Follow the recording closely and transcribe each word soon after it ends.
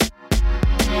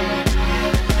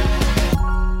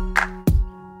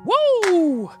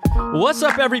What's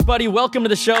up, everybody? Welcome to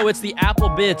the show. It's the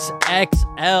AppleBits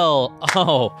XL.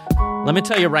 Oh, let me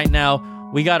tell you right now,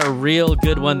 we got a real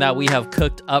good one that we have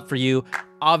cooked up for you.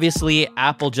 Obviously,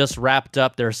 Apple just wrapped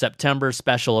up their September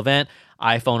special event.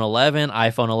 iPhone 11,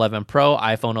 iPhone 11 Pro,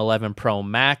 iPhone 11 Pro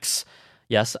Max.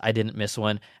 Yes, I didn't miss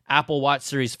one. Apple Watch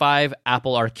Series 5,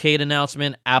 Apple Arcade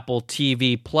announcement, Apple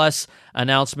TV Plus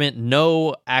announcement,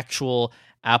 no actual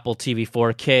Apple TV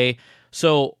 4K.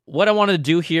 So what I wanted to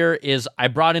do here is I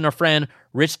brought in our friend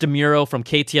Rich DeMuro from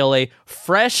KTLA,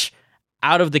 fresh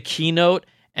out of the keynote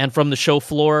and from the show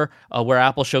floor where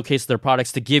Apple showcased their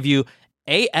products to give you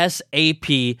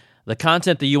ASAP the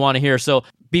content that you want to hear. So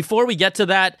before we get to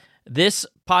that, this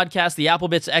podcast, the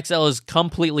AppleBits XL, is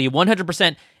completely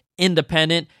 100%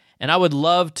 independent, and I would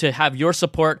love to have your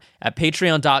support at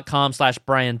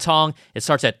patreon.com/Brian Tong. It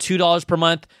starts at $2 per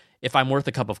month. If I'm worth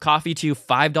a cup of coffee to you,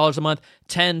 $5 a month,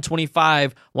 $10,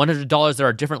 $25, $100. There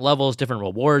are different levels, different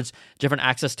rewards, different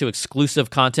access to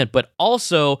exclusive content. But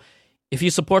also, if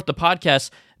you support the podcast,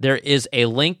 there is a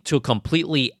link to a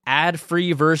completely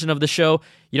ad-free version of the show.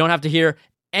 You don't have to hear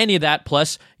any of that.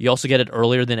 Plus, you also get it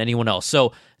earlier than anyone else.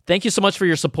 So thank you so much for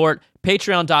your support.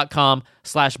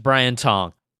 Patreon.com/Brian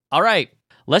Tong. All right,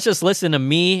 let's just listen to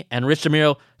me and Rich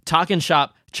DeMuro talking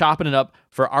shop, chopping it up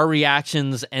for our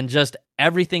reactions and just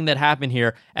everything that happened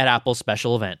here at Apple's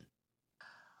special event.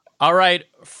 All right,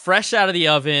 fresh out of the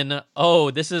oven. Oh,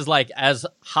 this is like as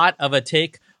hot of a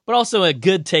take, but also a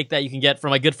good take that you can get from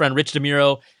my good friend Rich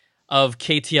DeMuro of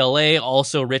KTLA,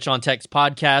 also Rich on Tech's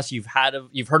podcast. You've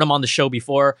heard him on the show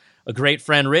before. A great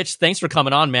friend, Rich. Thanks for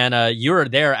coming on, man. You were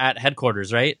there at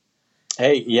headquarters, right?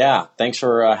 Hey, yeah. Thanks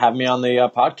for having me on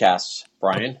the podcast,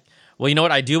 Brian. Well, you know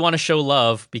what? I do want to show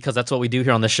love because that's what we do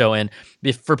here on the show. And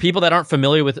for people that aren't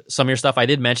familiar with some of your stuff, I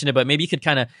did mention it, but maybe you could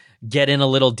kind of get in a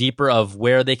little deeper of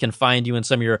where they can find you and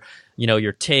some of your,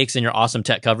 your takes and your awesome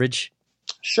tech coverage.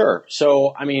 Sure.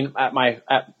 So, I mean, at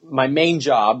my main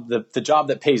job, the job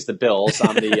that pays the bills,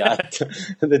 I'm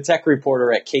the tech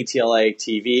reporter at KTLA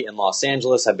TV in Los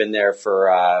Angeles. I've been there for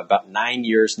about 9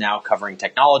 years now covering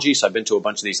technology. So I've been to a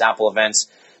bunch of these Apple events.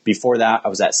 Before that, I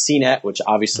was at CNET, which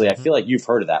obviously I feel like you've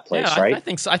heard of that place, right? I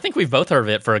think so. I think we've both heard of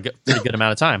it for a pretty good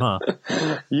amount of time, huh?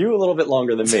 You a little bit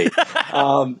longer than me.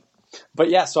 But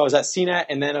yeah, so I was at CNET,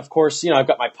 and then of course, I've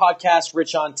got my podcast,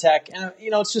 Rich on Tech, and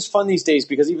it's just fun these days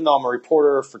because even though I'm a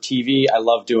reporter for TV, I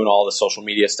love doing all the social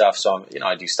media stuff. So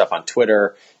I do stuff on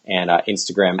Twitter and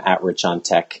Instagram at Rich on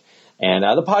Tech, and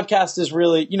the podcast is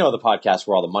really, the podcast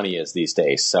where all the money is these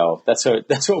days. So that's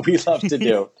what we love to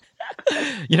do.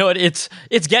 You know what? It's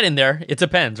getting there. It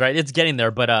depends, right? It's getting there.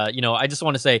 But, I just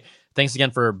want to say thanks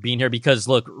again for being here because,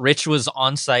 look, Rich was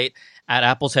on site at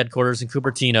Apple's headquarters in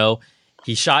Cupertino.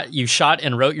 You shot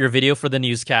and wrote your video for the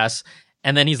newscast.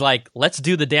 And then he's like, let's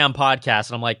do the damn podcast.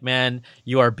 And I'm like, man,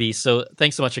 you are a beast. So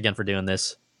thanks so much again for doing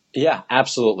this. Yeah,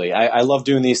 absolutely. I love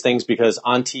doing these things because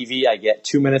on TV, I get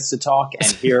 2 minutes to talk. And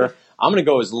here, I'm going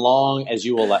to go as long as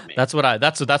you will let me. That's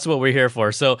what we're here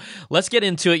for. So let's get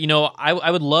into it.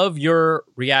 I would love your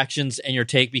reactions and your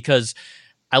take because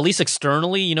at least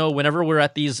externally, whenever we're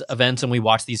at these events and we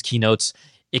watch these keynotes,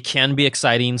 it can be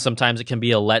exciting. Sometimes it can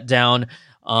be a letdown.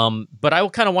 But I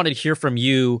kind of wanted to hear from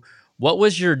you. What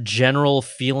was your general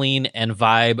feeling and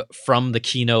vibe from the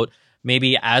keynote,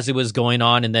 maybe as it was going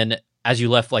on, and then as you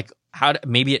left, like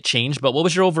maybe it changed, but what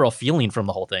was your overall feeling from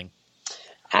the whole thing?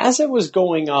 As it was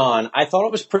going on, I thought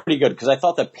it was pretty good because I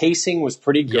thought the pacing was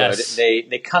pretty good. Yes. They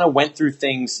kind of went through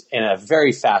things in a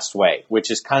very fast way, which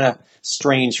is kind of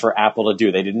strange for Apple to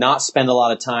do. They did not spend a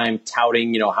lot of time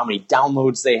touting, how many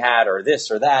downloads they had or this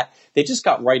or that. They just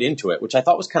got right into it, which I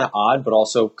thought was kind of odd, but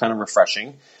also kind of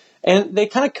refreshing. And they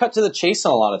kind of cut to the chase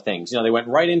on a lot of things. They went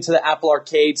right into the Apple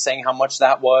Arcade saying how much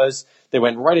that was. They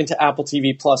went right into Apple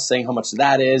TV Plus saying how much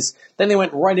that is. Then they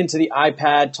went right into the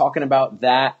iPad talking about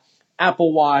that.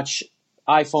 Apple Watch,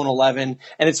 iPhone 11.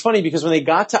 And it's funny because when they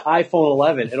got to iPhone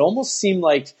 11, it almost seemed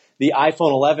like the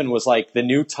iPhone 11 was like the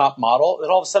new top model.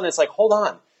 And all of a sudden it's like, hold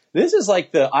on, this is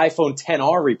like the iPhone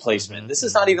XR replacement. This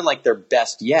is not even like their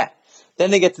best yet.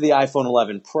 Then they get to the iPhone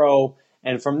 11 Pro.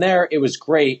 And from there, it was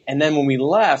great. And then when we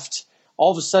left,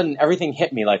 all of a sudden everything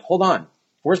hit me like, hold on,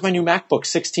 where's my new MacBook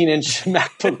 16-inch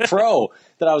MacBook Pro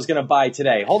that I was going to buy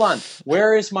today? Hold on.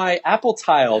 Where is my Apple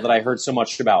Tile that I heard so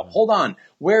much about? Hold on.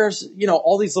 Where's,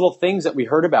 all these little things that we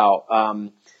heard about,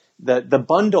 the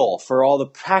bundle for all the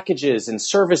packages and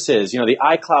services, the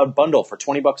iCloud bundle for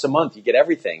 $20 a month, you get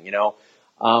everything,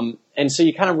 and so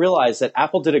you kind of realize that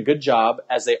Apple did a good job,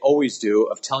 as they always do,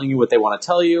 of telling you what they want to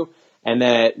tell you. And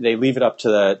then they leave it up to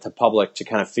the public to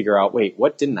kind of figure out, wait,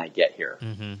 what didn't I get here?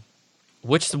 Mm-hmm.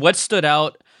 What stood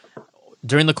out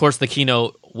during the course of the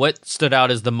keynote? what stood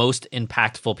out as the most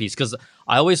impactful piece? Because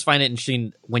I always find it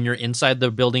interesting when you're inside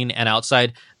the building and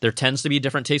outside, there tends to be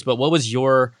different tastes. But what was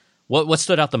what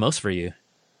stood out the most for you?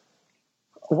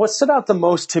 What stood out the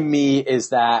most to me is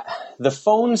that the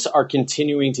phones are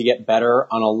continuing to get better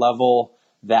on a level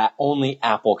that only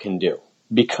Apple can do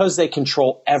because they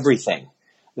control everything.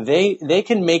 They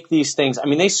can make these things. I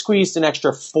mean, they squeezed an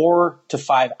extra 4 to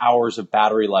 5 hours of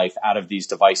battery life out of these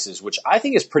devices, which I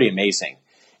think is pretty amazing.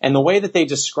 And the way that they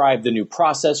describe the new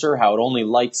processor, how it only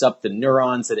lights up the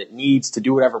neurons that it needs to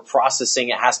do whatever processing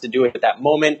it has to do at that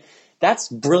moment, that's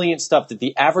brilliant stuff that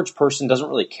the average person doesn't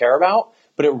really care about,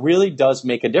 but it really does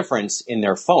make a difference in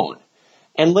their phone.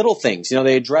 And little things,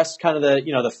 they addressed kind of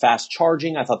the fast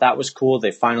charging. I thought that was cool.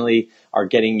 They finally are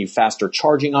getting you faster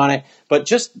charging on it. But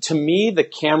just to me, the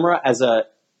camera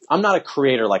I'm not a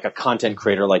creator, like a content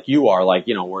creator like you are, like,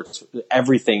 where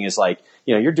everything is like,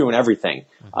 you're doing everything.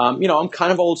 I'm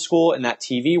kind of old school in that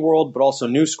TV world, but also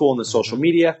new school in the social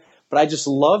media. But I just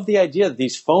love the idea that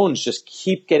these phones just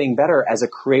keep getting better as a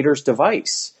creator's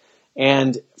device.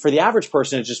 And for the average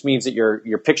person, it just means that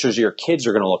your pictures of your kids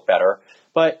are going to look better.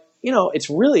 But it's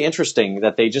really interesting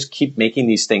that they just keep making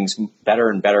these things better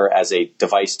and better as a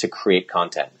device to create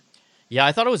content. Yeah,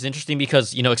 I thought it was interesting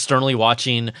because, externally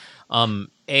watching,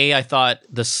 I thought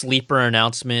the sleeper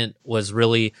announcement was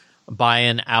really buy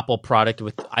an Apple product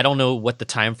with, I don't know what the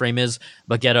time frame is,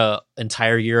 but get a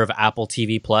entire year of Apple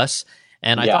TV Plus.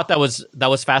 And I thought that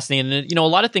was fascinating. And, a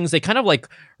lot of things, they kind of like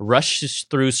rush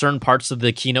through certain parts of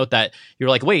the keynote that you're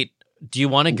like, wait, do you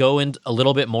want to go in a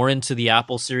little bit more into the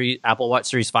Apple Watch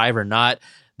Series 5 or not?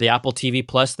 The Apple TV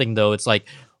Plus thing, though, it's like,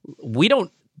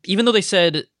 even though they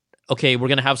said, okay, we're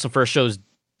going to have some first shows,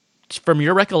 from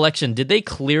your recollection, did they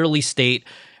clearly state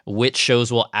which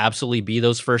shows will absolutely be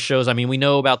those first shows? I mean, we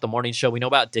know about the morning show, we know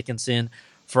about Dickinson,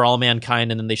 For All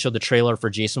Mankind, and then they showed the trailer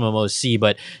for Jason Momoa's C,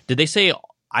 but did they say,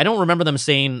 I don't remember them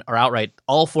saying or outright,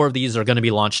 all 4 of these are going to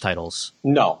be launch titles?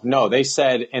 No, they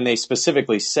said, and they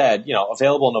specifically said,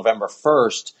 available November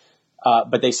 1st,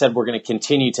 but they said we're going to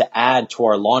continue to add to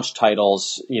our launch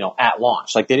titles, at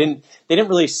launch. Like they didn't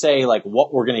really say like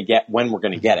what we're going to get, when we're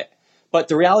going to get it. But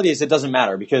the reality is it doesn't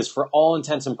matter because for all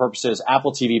intents and purposes,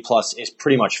 Apple TV Plus is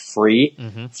pretty much free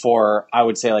for, I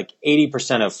would say, like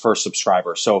 80% of first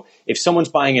subscribers. So if someone's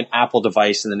buying an Apple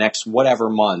device in the next whatever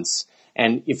months,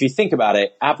 and if you think about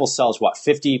it, Apple sells,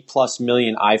 50 plus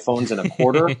million iPhones in a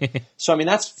quarter? So, I mean,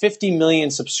 that's 50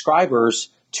 million subscribers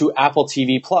to Apple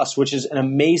TV Plus, which is an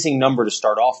amazing number to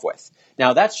start off with.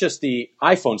 Now, that's just the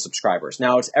iPhone subscribers.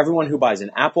 Now, it's everyone who buys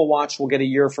an Apple Watch will get a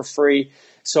year for free.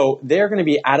 So they're going to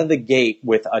be out of the gate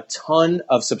with a ton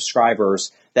of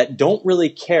subscribers that don't really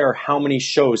care how many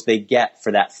shows they get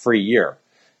for that free year.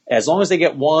 As long as they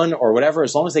get one or whatever,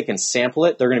 as long as they can sample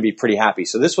it, they're going to be pretty happy.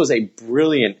 So this was a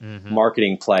brilliant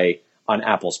marketing play on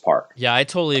Apple's part. Yeah, I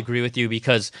totally agree with you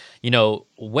because,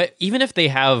 even if they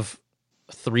have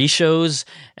 3 shows,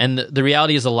 and the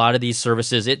reality is a lot of these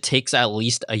services, it takes at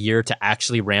least a year to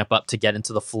actually ramp up to get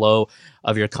into the flow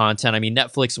of your content. I mean,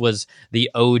 Netflix was the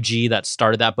OG that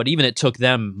started that, but even it took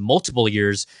them multiple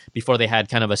years before they had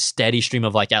kind of a steady stream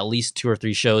of like at least 2 or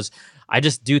 3 shows. I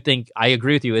just do think, I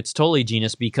agree with you, it's totally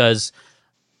genius because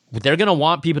they're going to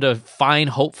want people to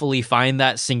hopefully find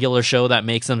that singular show that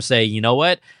makes them say, you know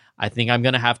what, I think I'm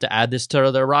going to have to add this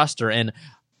to their roster. And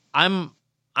I'm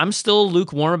still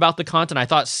lukewarm about the content. I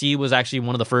thought C was actually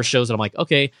one of the first shows that I'm like,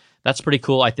 okay, that's pretty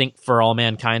cool. I think For All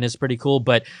Mankind is pretty cool,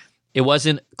 but it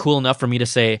wasn't cool enough for me to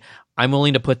say, I'm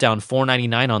willing to put down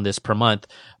 $4.99 on this per month.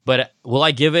 But will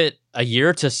I give it a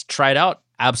year to try it out?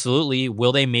 Absolutely.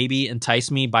 Will they maybe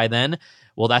entice me by then?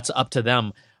 Well, that's up to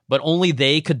them. But only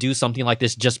they could do something like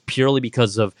this just purely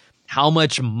because of how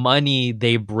much money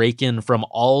they break in from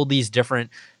all these different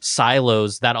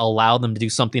silos that allow them to do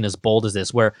something as bold as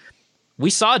this, where we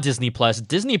saw Disney Plus.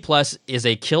 Disney Plus is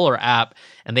a killer app,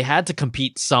 and they had to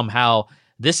compete somehow.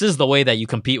 This is the way that you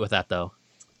compete with that, though.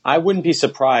 I wouldn't be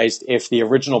surprised if the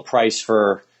original price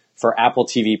for Apple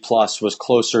TV Plus was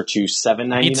closer to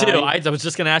 $7.99. Me too. I was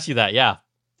just going to ask you that. Yeah.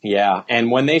 Yeah.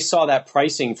 And when they saw that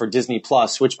pricing for Disney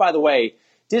Plus, which, by the way,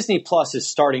 Disney Plus is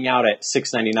starting out at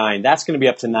 $6.99. That's going to be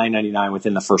up to $9.99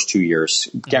 within the first 2 years,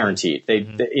 guaranteed.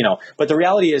 But the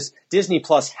reality is Disney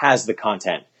Plus has the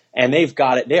content. And they've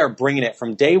got it. They are bringing it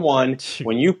from day one.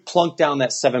 When you plunk down that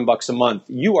 $7 a month,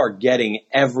 you are getting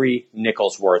every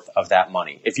nickel's worth of that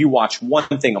money if you watch one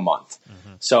thing a month.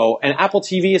 So, and Apple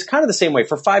TV is kind of the same way.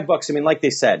 For $5, I mean, like they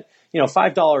said,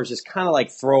 $5 is kind of like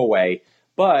throwaway.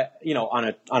 But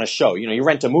on a show, you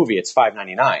rent a movie, it's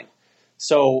 $5.99.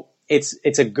 So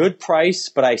it's a good price,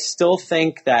 but I still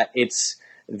think that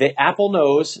Apple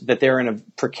knows that they're in a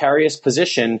precarious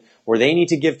position where they need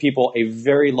to give people a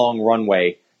very long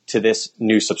runway to this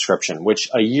new subscription, which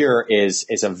a year is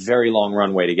a very long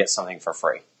runway to get something for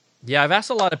free. Yeah, I've asked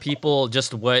a lot of people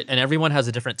just what, and everyone has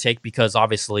a different take because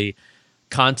obviously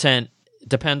content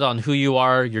depends on who you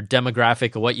are, your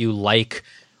demographic, what you like.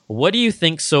 What do you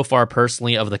think so far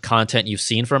personally of the content you've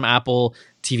seen from Apple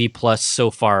TV Plus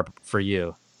so far for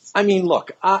you? I mean,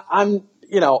 look, I'm,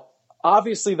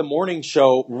 obviously the morning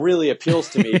show really appeals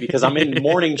to me because I'm in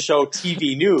morning show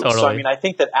TV news. Totally. So, I mean, I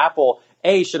think that Apple,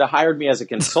 A, should have hired me as a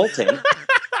consultant.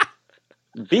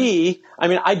 B, I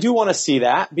mean, I do want to see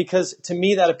that because to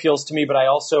me that appeals to me, but I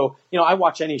also, I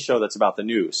watch any show that's about the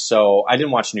news. So I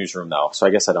didn't watch Newsroom though, so I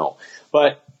guess I don't.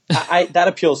 But that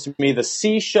appeals to me. The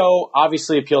C show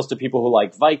obviously appeals to people who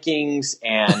like Vikings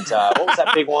and what was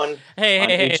that big one?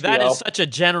 Hey, that is such a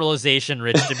generalization,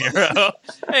 Rich DeMuro.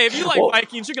 Hey, if you like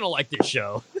Vikings, you're going to like this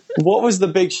show. What was the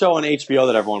big show on HBO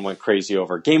that everyone went crazy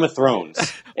over? Game of Thrones.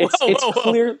 It's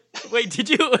clear. Wait, did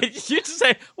you just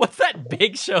say, what's that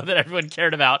big show that everyone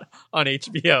cared about on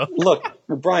HBO? Look,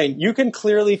 Brian, you can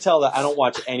clearly tell that I don't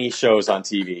watch any shows on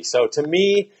TV. So to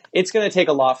me, it's going to take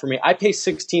a lot for me. I pay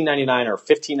 $16.99 or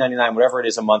 $15.99, whatever it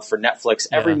is a month for Netflix.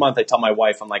 Every month I tell my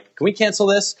wife, I'm like, can we cancel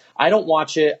this? I don't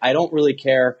watch it. I don't really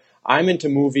care. I'm into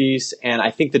movies, and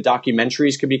I think the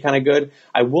documentaries could be kind of good.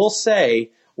 I will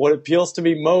say what appeals to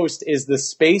me most is the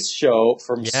space show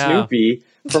from Snoopy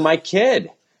for my kid.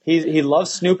 He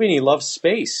loves Snoopy and he loves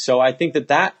space. So I think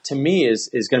that to me is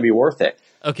going to be worth it.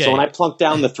 Okay. So when I plunk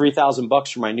down the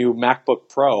 $3,000 for my new MacBook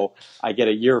Pro, I get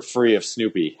a year free of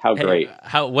Snoopy. How great!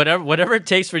 Whatever it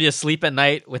takes for you to sleep at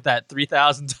night with that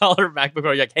 $3,000 MacBook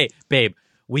Pro, you're like, hey, babe,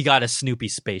 we got a Snoopy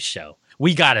space show.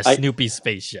 Snoopy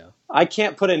space show. I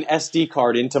can't put an SD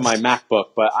card into my MacBook,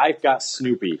 but I've got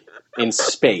Snoopy in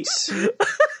space.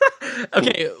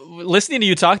 Okay, listening to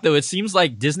you talk though, it seems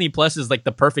like Disney Plus is like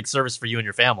the perfect service for you and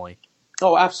your family.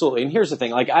 Oh, absolutely. And here's the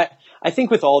thing: like I think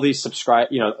with all these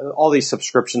all these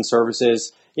subscription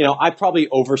services, I probably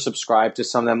oversubscribe to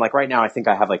some of them. Like right now, I think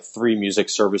I have like 3 music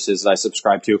services that I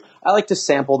subscribe to. I like to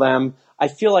sample them. I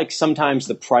feel like sometimes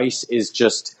the price is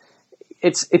just,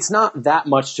 it's not that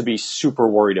much to be super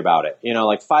worried about it.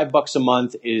 Like $5 a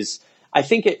month is, I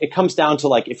think it comes down to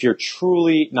like, if you're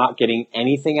truly not getting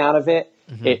anything out of it,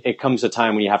 it comes a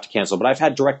time when you have to cancel. But I've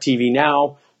had DirecTV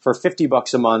Now for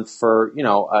 $50 a month for,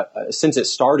 since it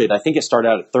started. I think it started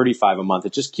out at $35 a month.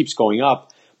 It just keeps going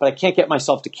up, but I can't get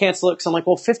myself to cancel it because I'm like,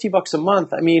 well, $50 a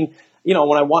month. I mean,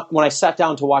 when I sat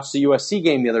down to watch the USC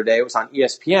game the other day, it was on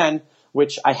ESPN,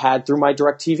 which I had through my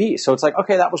DirecTV. So it's like,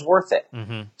 okay, that was worth it.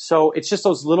 So it's just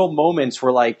those little moments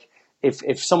where like,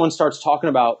 if someone starts talking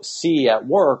about C at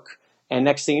work, and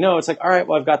next thing you know, it's like, all right,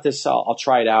 well, I've got this, I'll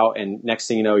try it out. And next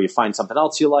thing you know, you find something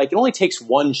else you like. It only takes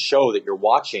one show that you're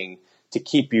watching to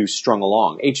keep you strung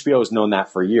along. HBO has known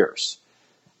that for years.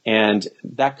 And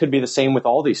that could be the same with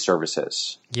all these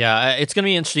services. Yeah, it's going to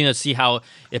be interesting to see how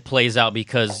it plays out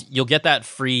because you'll get that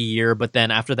free year, but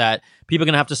then after that, people are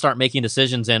going to have to start making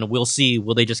decisions and we'll see,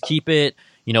 will they just keep it?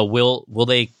 Will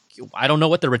they, I don't know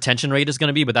what the retention rate is going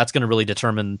to be, but that's going to really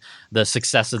determine the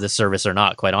success of the service or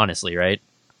not, quite honestly, right?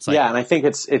 Like, yeah, and I think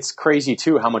it's crazy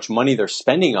too how much money they're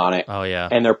spending on it. Oh yeah,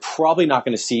 and they're probably not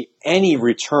going to see any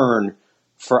return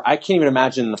for, I can't even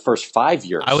imagine, in the first 5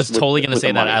 years. I was totally going to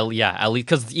say that. At least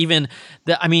because even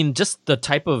just the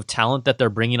type of talent that they're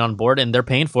bringing on board and they're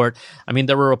paying for it. I mean,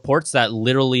 there were reports that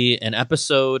literally an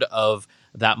episode of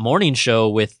that morning show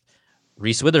with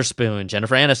Reese Witherspoon,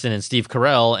 Jennifer Aniston, and Steve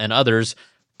Carell and others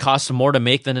cost more to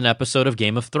make than an episode of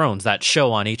Game of Thrones, that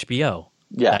show on HBO.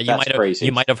 Yeah, that's crazy.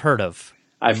 You might have heard of.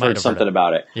 I've heard something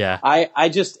about it. Yeah.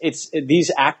 These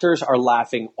actors are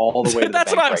laughing all the way to the That's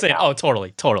bank what I'm right saying. now. Oh,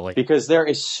 totally. Because there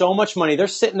is so much money. They're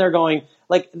sitting there going,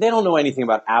 like, they don't know anything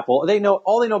about Apple. All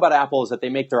they know about Apple is that they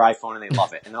make their iPhone and they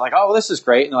love it. And they're like, oh, well, this is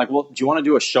great. And they're like, well, do you want to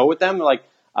do a show with them? They're like,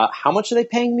 how much are they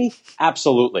paying me?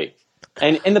 Absolutely.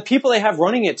 And the people they have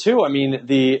running it too. I mean,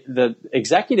 the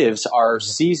executives are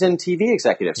seasoned TV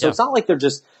executives. So it's not like they're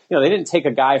just, they didn't take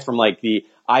a guy from like the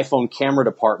iPhone camera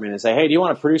department and say, hey, do you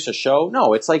want to produce a show?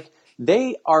 No, it's like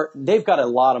they've got a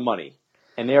lot of money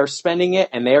and they are spending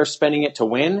it to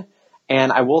win.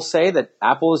 And I will say that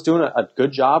Apple is doing a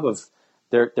good job of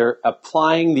they're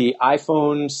applying the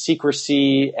iPhone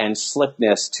secrecy and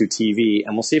slickness to TV,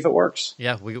 and we'll see if it works.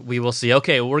 Yeah, we will see.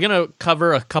 Okay, we're going to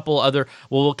cover a couple other,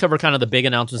 we'll cover kind of the big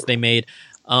announcements they made.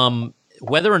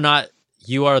 Whether or not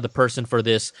you are the person for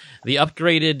this, the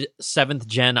upgraded 7th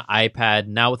gen iPad,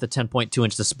 now with a 10.2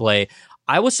 inch display,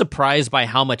 I was surprised by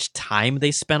how much time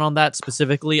they spent on that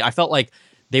specifically. I felt like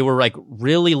they were like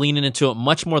really leaning into it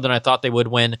much more than I thought they would,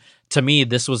 when to me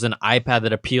this was an iPad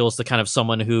that appeals to kind of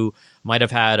someone who might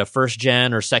have had a first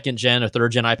gen or second gen or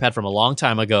third gen iPad from a long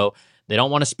time ago. They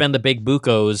don't want to spend the big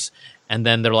bucos, and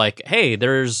then they're like, hey,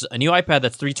 there's a new iPad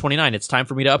that's $329. It's time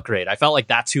for me to upgrade. I felt like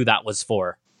that's who that was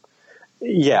for.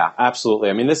 Yeah, absolutely.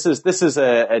 I mean, this is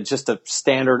just a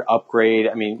standard upgrade.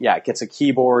 I mean, yeah, it gets a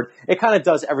keyboard. It kind of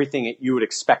does everything that you would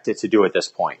expect it to do at this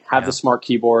point. Have the smart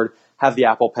keyboard, have the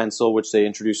Apple Pencil, which they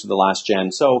introduced in the last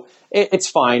gen. So it's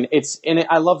fine.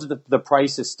 I love that the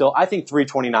price is still. I think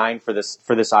 $329 for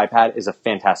this iPad is a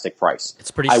fantastic price.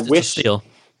 It's it's a steal.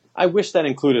 I wish that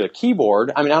included a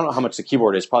keyboard. I mean, I don't know how much the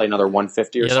keyboard is. Probably another $150 or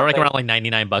something. Yeah, they're like around like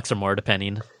 $99 or more,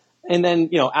 depending. And then,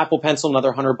 Apple Pencil,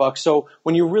 another $100. So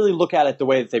when you really look at it the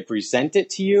way that they present it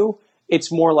to you,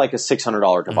 it's more like a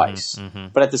 $600 device.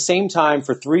 But at the same time,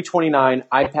 for $329,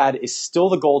 iPad is still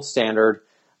the gold standard.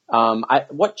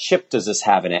 What chip does this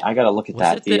have in it? I got to look at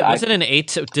that. Was it an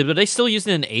A10? Did they still use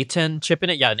an A10 chip in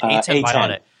it? Yeah, an A10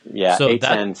 Bionic. Yeah, so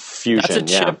A10 Fusion. That's a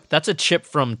chip. That's a chip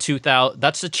from 2000.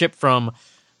 That's a chip from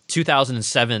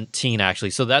 2017,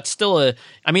 actually. So that's still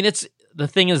the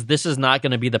thing is, this is not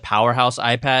going to be the powerhouse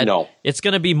iPad. No. It's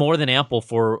going to be more than ample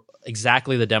for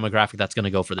exactly the demographic that's going to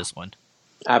go for this one.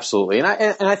 Absolutely. And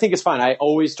I think it's fine. I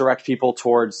always direct people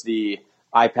towards the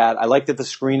iPad. I like that the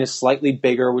screen is slightly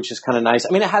bigger, which is kind of nice.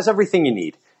 I mean, it has everything you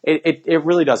need. It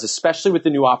really does, especially with the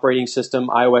new operating system,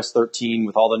 iOS 13,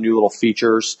 with all the new little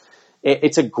features.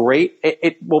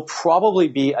 It will probably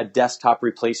be a desktop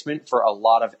replacement for a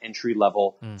lot of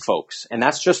entry-level folks, and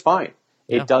that's just fine.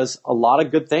 It does a lot of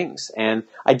good things. And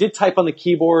I did type on the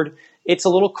keyboard. It's a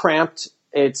little cramped.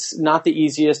 It's not the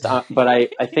easiest, but I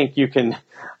think you can.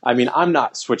 I mean, I'm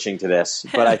not switching to this,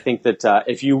 but I think that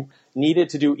if you needed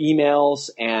to do emails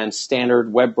and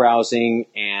standard web browsing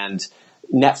and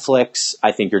Netflix,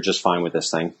 I think you're just fine with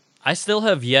this thing. I still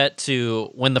have yet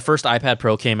to, when the first iPad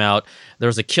Pro came out, there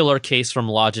was a killer case from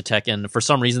Logitech, and for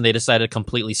some reason they decided to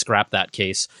completely scrap that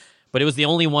case. But it was the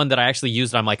only one that I actually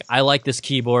used. I'm like, I like this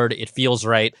keyboard. It feels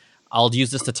right. I'll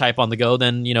use this to type on the go.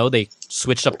 Then, they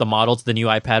switched up the model to the new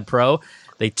iPad Pro.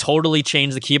 They totally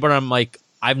changed the keyboard. I'm like,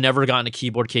 I've never gotten a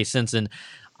keyboard case since. And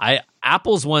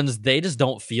Apple's ones, they just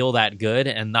don't feel that good,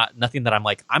 and nothing that I'm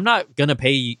like, I'm not going to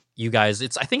pay you guys.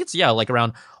 I think it's like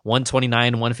around $129,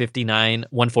 $159,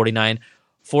 $149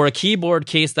 for a keyboard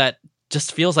case that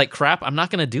just feels like crap. I'm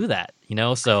not going to do that,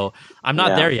 So I'm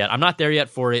not there yet. I'm not there yet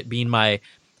for it being my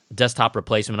desktop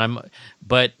replacement.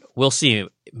 But we'll see.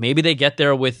 Maybe they get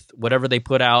there with whatever they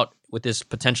put out with this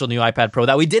potential new iPad Pro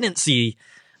that we didn't see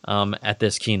at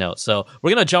this keynote. So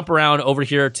we're gonna jump around over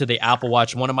here to the Apple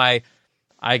Watch.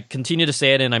 I continue to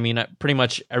say it, and I mean pretty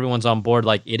much everyone's on board.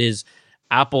 Like, it is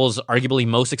Apple's arguably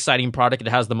most exciting product. It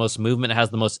has the most movement. It has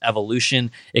the most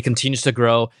evolution. It continues to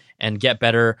grow and get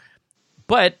better.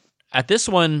 But at this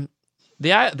one,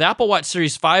 the Apple Watch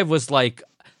Series 5 was like,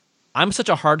 I'm such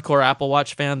a hardcore Apple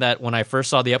Watch fan that when I first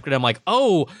saw the upgrade, I'm like,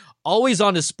 oh, always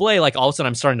on display. Like, all of a sudden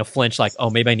I'm starting to flinch, like,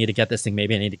 oh, maybe I need to get this thing.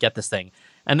 Maybe I need to get this thing.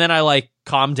 And then I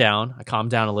calmed down. I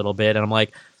calmed down a little bit, and I'm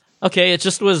like, okay, it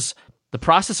just was, the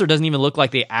processor doesn't even look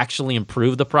like they actually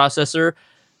improved the processor.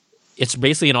 It's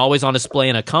basically an always on display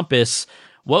and a compass.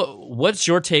 What's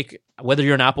your take, whether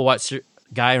you're an Apple Watch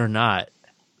guy or not?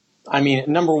 I mean,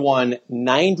 number one,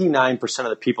 99% of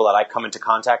the people that I come into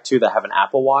contact to that have an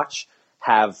Apple Watch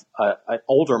have an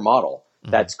older model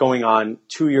that's going on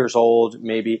 2 years old,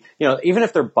 maybe. Even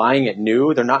if they're buying it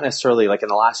new, they're not necessarily like in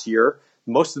the last year.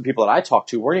 Most of the people that I talked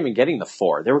to weren't even getting the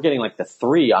 4. They were getting like the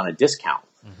 3 on a discount.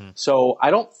 So I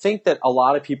don't think that a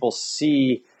lot of people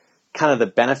see kind of the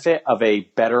benefit of a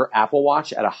better Apple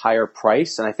Watch at a higher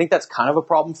price. And I think that's kind of a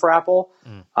problem for Apple.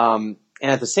 And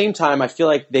at the same time, I feel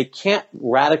like they can't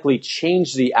radically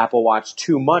change the Apple Watch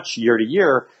too much year to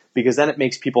year, because then it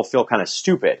makes people feel kind of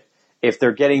stupid if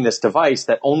they're getting this device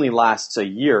that only lasts a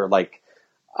year,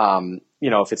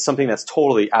 if it's something that's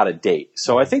totally out of date.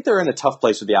 So I think they're in a tough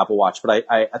place with the Apple Watch, but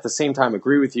I at the same time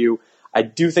agree with you. I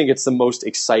do think it's the most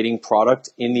exciting product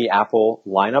in the Apple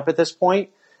lineup at this point.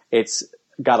 It's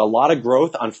got a lot of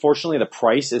growth. Unfortunately, the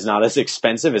price is not as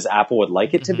expensive as Apple would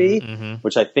like it to be,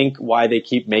 which I think why they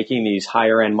keep making these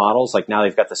higher end models. Like now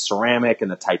they've got the ceramic and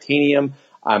the titanium.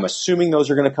 I'm assuming those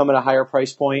are going to come at a higher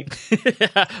price point.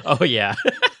 Oh, yeah.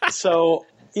 So,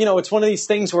 it's one of these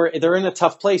things where they're in a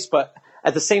tough place, but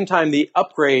at the same time, the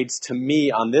upgrades to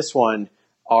me on this one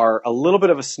are a little bit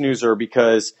of a snoozer,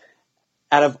 because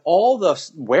out of all the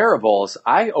wearables,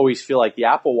 I always feel like the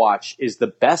Apple Watch is the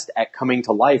best at coming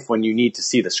to life when you need to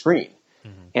see the screen.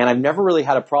 And I've never really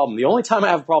had a problem. The only time I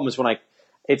have a problem is when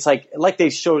it's like they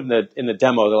showed in the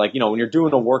demo. They're like, when you're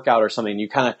doing a workout or something, you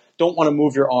kind of don't want to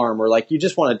move your arm, or like you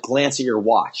just want to glance at your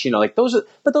watch, like those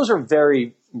are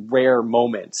very rare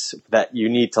moments that you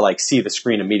need to like see the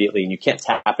screen immediately, and you can't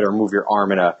tap it or move your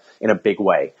arm in a big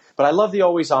way. But I love the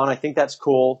always on. I think that's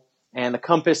cool. And the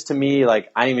compass, to me, like,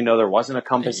 I didn't even know there wasn't a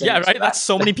compass. Yeah, right. That's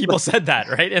so many people said that,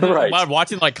 right? And right. While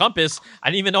watching like compass, I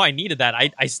didn't even know I needed that.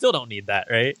 I still don't need that,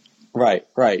 right?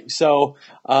 Right. So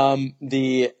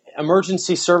the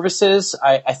emergency services,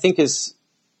 I think is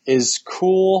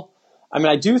cool. I mean,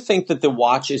 I do think that the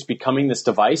watch is becoming this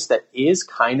device that is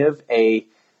kind of a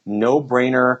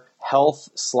no-brainer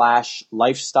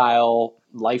health/lifestyle,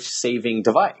 life-saving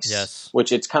device. Yes.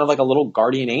 Which it's kind of like a little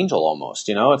guardian angel almost,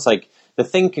 It's like the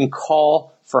thing can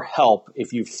call for help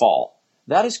if you fall.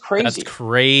 That is crazy. That's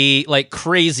crazy.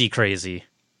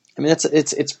 I mean,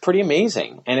 it's pretty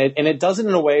amazing. And it does it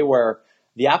in a way where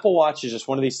the Apple Watch is just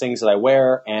one of these things that I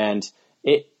wear, and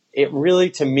it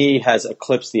really, to me, has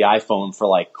eclipsed the iPhone for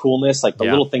like coolness, like the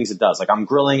little things it does. Like I'm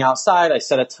grilling outside, I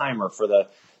set a timer for the,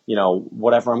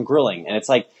 whatever I'm grilling. And it's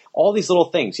like all these little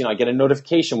things, I get a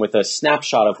notification with a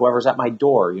snapshot of whoever's at my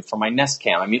door from my Nest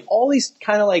Cam. I mean, all these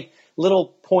kind of like little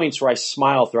points where I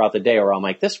smile throughout the day, where I'm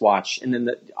like, this watch. And then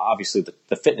obviously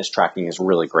the fitness tracking is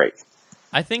really great.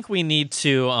 I think we need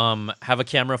to have a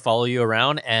camera follow you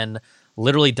around and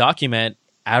literally document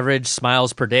average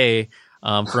smiles per day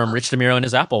from Rich DeMiro and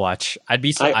his Apple Watch.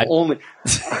 What's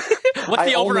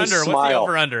the over-under? What's the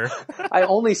over-under? I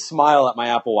only smile at my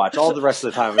Apple Watch. All the rest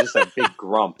of the time, I'm just a big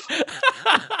grump.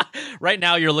 Right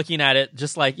now, you're looking at it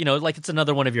just like, like it's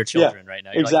another one of your children right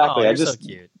now. You're exactly. Like, I just so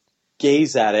cute.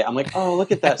 Gaze at it. I'm like, oh,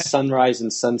 look at that sunrise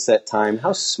and sunset time.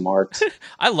 How smart.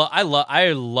 I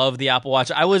love the Apple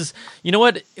Watch. You know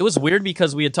what? It was weird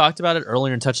because we had talked about it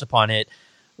earlier and touched upon it.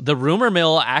 The rumor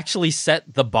mill actually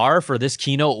set the bar for this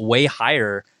keynote way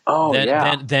higher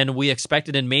than we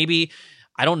expected. And maybe,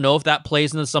 I don't know if that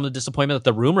plays into some of the disappointment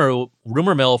that the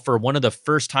rumor mill for one of the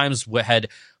first times had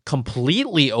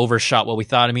completely overshot what we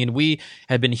thought. I mean, we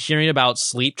had been hearing about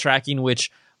sleep tracking,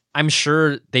 which I'm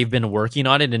sure they've been working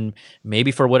on it, and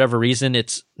maybe for whatever reason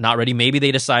it's not ready. Maybe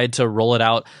they decide to roll it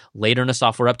out later in a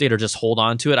software update or just hold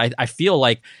on to it. I feel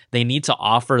like they need to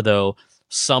offer, though,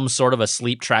 some sort of a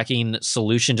sleep tracking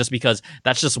solution, just because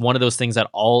that's just one of those things that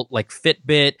all like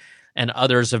Fitbit and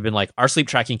others have been like, our sleep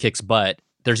tracking kicks butt.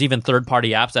 There's even third-party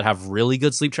apps that have really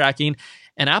good sleep tracking,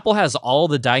 and Apple has all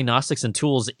the diagnostics and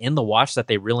tools in the watch that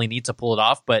they really need to pull it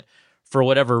off, but for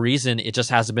whatever reason, it just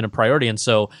hasn't been a priority. And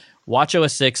so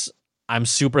watchOS 6, I'm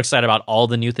super excited about all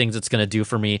the new things it's going to do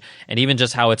for me, and even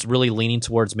just how it's really leaning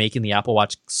towards making the Apple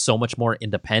Watch so much more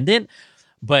independent.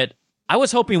 But I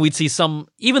was hoping we'd see some,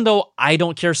 even though I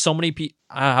don't care so many people.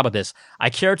 How about this? I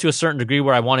care to a certain degree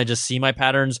where I want to just see my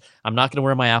patterns. I'm not going to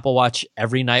wear my Apple Watch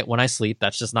every night when I sleep.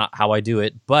 That's just not how I do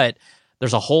it. But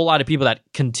there's a whole lot of people that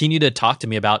continue to talk to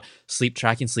me about sleep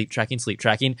tracking.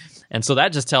 And so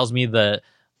that just tells me the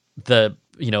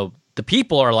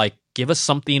people are like, give us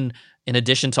something in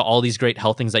addition to all these great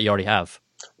health things that you already have.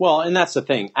 Well, and that's the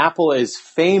thing. Apple is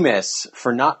famous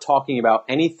for not talking about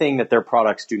anything that their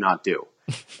products do not do.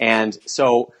 And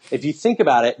so if you think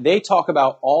about it, they talk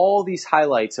about all these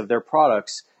highlights of their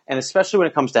products, and especially when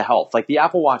it comes to health. Like the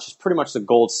Apple Watch is pretty much the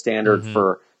gold standard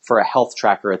for a health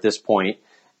tracker at this point,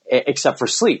 except for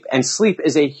sleep. And sleep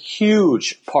is a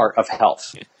huge part of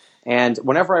health. And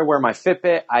whenever I wear my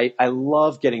Fitbit, I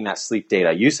love getting that sleep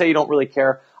data. You say you don't really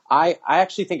care. I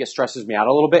actually think it stresses me out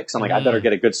a little bit because I'm like, I better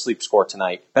get a good sleep score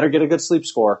tonight.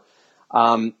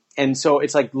 And so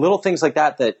it's like little things like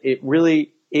that it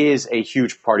really is a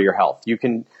huge part of your health. You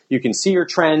can see your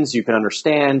trends. You can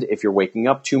understand if you're waking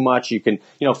up too much. You can,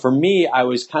 for me, I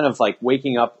was kind of like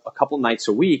waking up a couple nights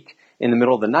a week in the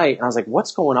middle of the night. And I was like,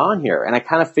 what's going on here? And I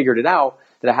kind of figured it out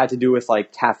that it had to do with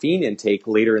like caffeine intake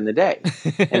later in the day.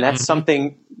 And that's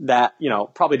something that,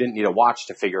 probably didn't need a watch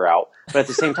to figure out. But at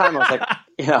the same time, I was like,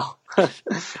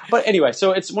 but anyway,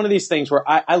 so it's one of these things where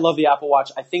I love the Apple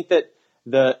Watch. I think that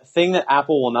the thing that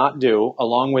Apple will not do,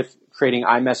 along with creating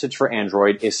iMessage for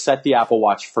Android, is set the Apple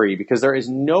Watch free, because there is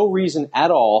no reason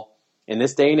at all in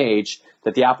this day and age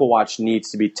that the Apple Watch needs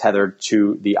to be tethered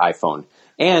to the iPhone.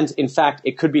 And in fact,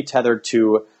 it could be tethered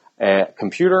to a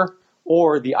computer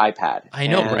or the iPad. I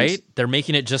know, right? They're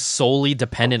making it just solely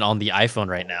dependent on the iPhone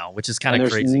right now, which is kind of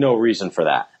crazy. There's no reason for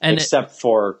that, except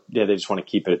for they just want to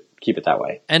keep it that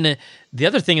way. And the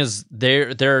other thing is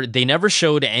they never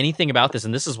showed anything about this,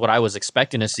 and this is what I was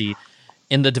expecting to see.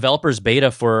 In the developers beta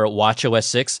for watchOS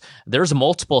 6, there's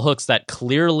multiple hooks that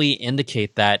clearly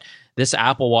indicate that this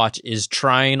Apple Watch is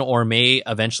trying or may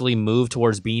eventually move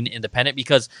towards being independent,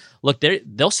 because look,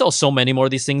 they'll sell so many more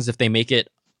of these things if they make it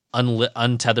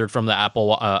untethered from the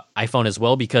Apple iPhone as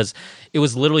well, because it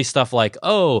was literally stuff like,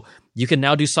 oh, you can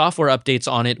now do software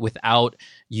updates on it without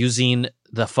using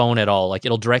the phone at all. Like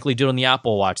it'll directly do it on the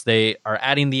Apple Watch. They are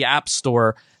adding the App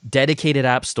Store, dedicated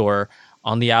App Store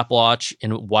on the Apple Watch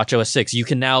in watchOS 6. You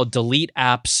can now delete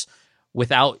apps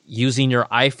without using your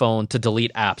iPhone to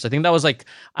delete apps. I think that was like,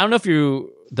 I don't know if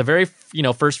the very,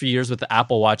 first few years with the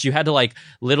Apple Watch, you had to like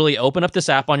literally open up this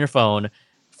app on your phone,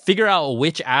 figure out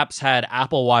which apps had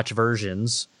Apple Watch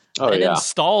versions, and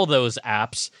install those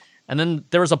apps. And then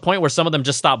there was a point where some of them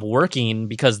just stopped working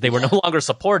because they were no longer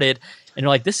supported. And you're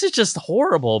like, this is just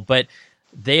horrible. But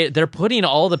they're putting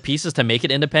all the pieces to make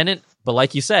it independent. But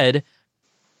like you said,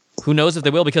 who knows if they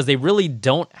will, because they really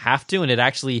don't have to, and it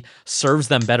actually serves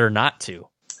them better not to.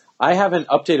 I haven't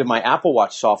updated my Apple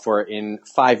Watch software in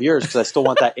 5 years because I still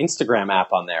want that Instagram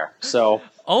app on there. So,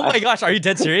 oh my gosh, are you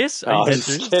dead serious? Are you dead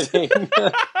serious? Kidding.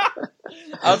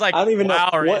 I was like, I don't even wow,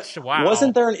 know. Rich, wow.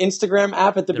 Wasn't there an Instagram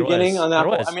app at the beginning on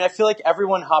Apple? I mean, I feel like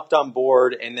everyone hopped on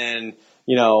board, and then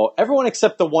everyone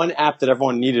except the one app that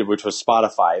everyone needed, which was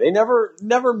Spotify. They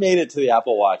never made it to the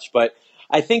Apple Watch, but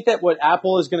I think that what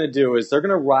Apple is going to do is they're going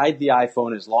to ride the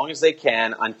iPhone as long as they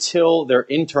can until their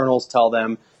internals tell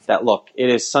them that, look, it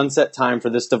is sunset time for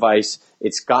this device.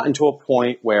 It's gotten to a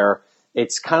point where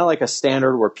it's kind of like a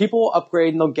standard where people will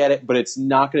upgrade and they'll get it, but it's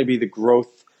not going to be the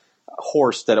growth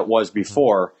horse that it was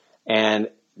before. And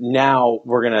now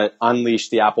we're going to unleash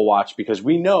the Apple Watch because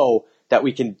we know that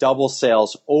we can double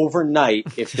sales overnight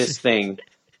if this thing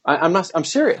I'm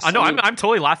serious. I know. I'm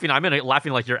totally laughing. I'm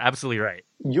laughing like you're absolutely right.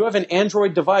 You have an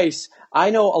Android device. I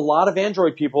know a lot of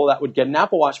Android people that would get an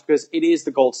Apple Watch because it is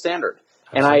the gold standard.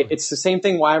 Absolutely. And it's the same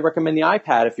thing why I recommend the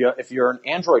iPad if you're an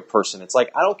Android person. It's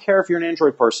like, I don't care if you're an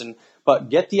Android person, but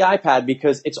get the iPad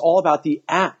because it's all about the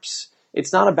apps.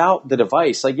 It's not about the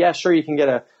device. Like, yeah, sure, you can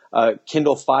get a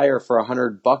Kindle Fire for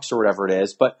 $100 or whatever it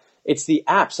is, but it's the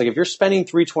apps. Like if you're spending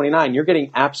 $329, you're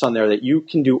getting apps on there that you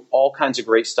can do all kinds of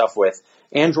great stuff with.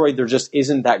 Android, there just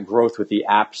isn't that growth with the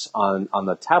apps on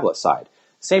the tablet side.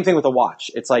 Same thing with the watch.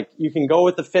 It's like you can go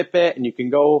with the Fitbit and you can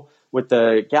go with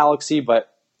the Galaxy, but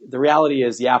the reality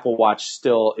is the Apple Watch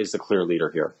still is the clear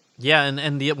leader here. Yeah,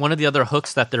 and one of the other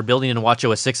hooks that they're building in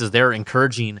watchOS 6 is they're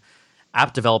encouraging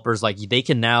app developers, like they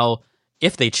can now,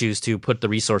 if they choose to put the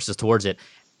resources towards it,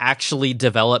 actually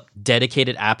develop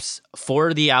dedicated apps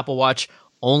for the Apple Watch,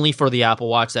 only for the Apple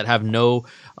Watch, that have no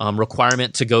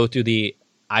requirement to go through the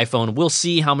iPhone. We'll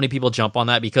see how many people jump on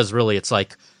that, because really it's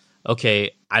like,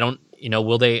 okay, I don't,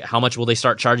 how much will they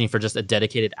start charging for just a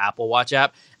dedicated Apple Watch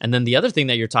app? And then the other thing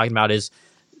that you're talking about is,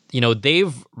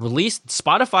 they've released,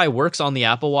 Spotify works on the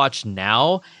Apple Watch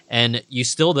now, and you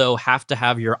still, though, have to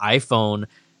have your iPhone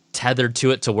tethered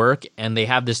to it to work. And they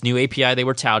have this new API they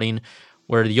were touting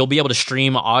where you'll be able to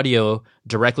stream audio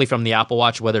directly from the Apple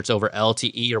Watch, whether it's over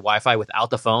LTE or Wi-Fi without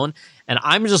the phone. And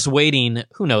I'm just waiting.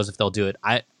 Who knows if they'll do it?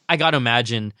 I got to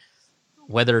imagine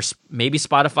whether maybe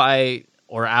Spotify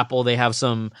or Apple, they have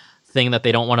some thing that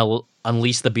they don't want to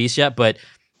unleash the beast yet, but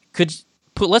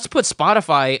let's put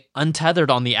Spotify untethered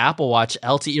on the Apple Watch,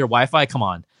 LTE or Wi-Fi. Come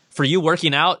on. For you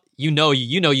working out, you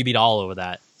beat all over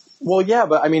that. Well, yeah,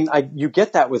 but I mean, you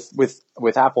get that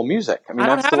with Apple Music. I mean, I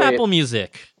don't have Apple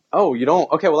Music. Oh, you don't?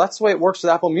 Okay, well, that's the way it works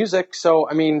with Apple Music. So,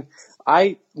 I mean,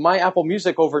 my Apple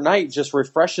Music overnight just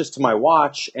refreshes to my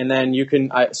watch, and then you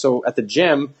can. So at the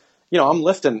gym, I'm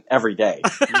lifting every day.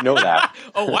 You know that.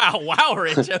 Oh wow,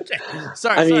 Rich. Okay,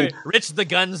 sorry, Rich the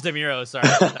Guns DeMuro.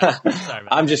 Sorry,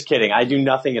 I'm just kidding. I do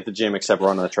nothing at the gym except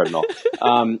run on the treadmill.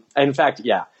 In fact,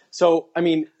 yeah. So I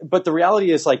mean, but the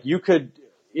reality is, like, you could.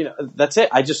 That's it.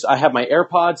 I have my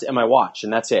AirPods and my watch,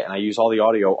 and that's it. And I use all the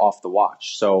audio off the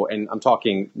watch. So, and I'm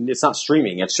talking, it's not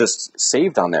streaming. It's just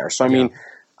saved on there. So, I mean,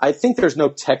 I think there's no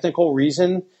technical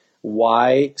reason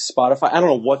why Spotify, I don't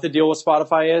know what the deal with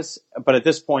Spotify is, but at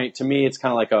this point, to me, it's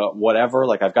kind of like a whatever.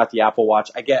 Like, I've got the Apple Watch.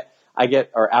 I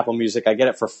get or Apple Music. I get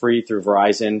it for free through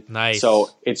Verizon. Nice. So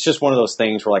it's just one of those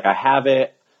things where, like, I have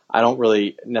it. I don't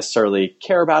really necessarily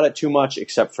care about it too much,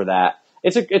 except for that.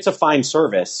 It's a fine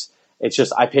service. It's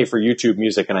just I pay for YouTube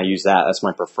Music and I use that. That's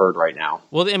my preferred right now.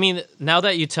 Well, I mean, now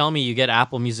that you tell me you get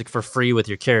Apple Music for free with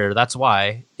your carrier, that's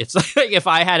why. It's like if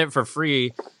I had it for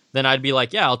free, then I'd be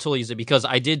like, yeah, I'll totally use it, because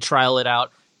I did trial it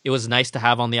out. It was nice to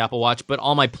have on the Apple Watch, but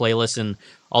all my playlists and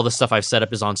all the stuff I've set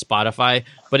up is on Spotify.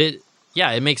 But it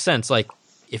makes sense. Like,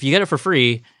 if you get it for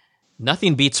free,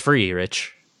 nothing beats free,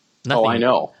 Rich. Nothing. Oh, I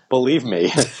know. Believe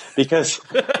me, because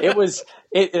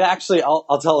it actually,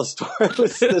 I'll tell a story.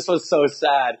 This was so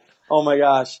sad. Oh my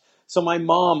gosh. So my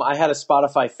mom, I had a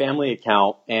Spotify family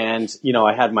account, and,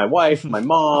 I had my wife, my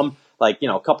mom, like,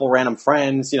 a couple random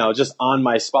friends, just on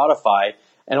my Spotify.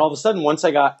 And all of a sudden, once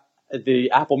I got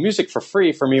the Apple Music for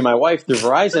free for me and my wife through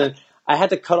Verizon, I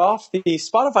had to cut off the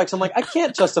Spotify because I'm like, I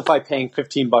can't justify paying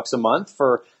 $15 a month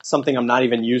for something I'm not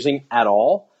even using at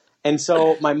all. And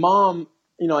so my mom,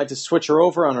 I had to switch her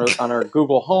over on her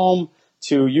Google Home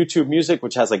to YouTube Music,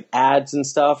 which has like ads and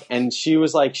stuff. And she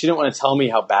was like, she didn't want to tell me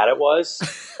how bad it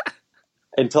was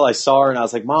until I saw her. And I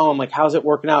was like, Mom, I'm like, how's it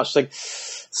working out? She's like,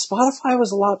 Spotify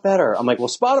was a lot better. I'm like, well,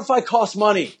 Spotify costs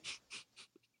money.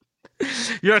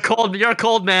 You're a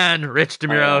cold man, Rich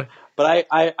DeMuro. But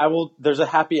I will. There's a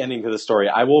happy ending to the story.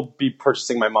 I will be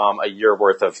purchasing my mom a year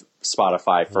worth of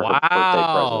Spotify for her birthday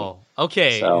present.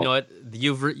 Okay, so, you know what?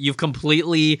 You've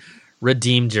completely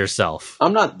redeemed yourself.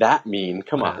 I'm not that mean.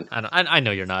 Come on. I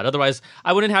know you're not. Otherwise,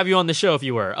 I wouldn't have you on the show if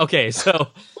you were. Okay, so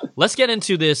let's get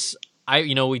into this.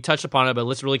 We touched upon it, but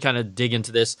let's really kind of dig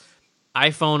into this.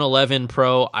 iPhone 11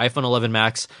 Pro, iPhone 11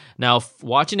 Max. Now,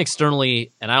 watching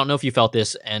externally, and I don't know if you felt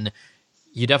this, and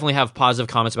you definitely have positive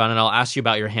comments about it, and I'll ask you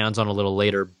about your hands-on a little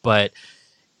later, but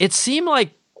it seemed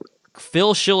like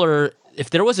Phil Schiller, if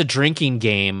there was a drinking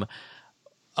game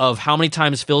of how many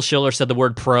times Phil Schiller said the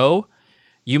word pro,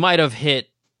 you might have hit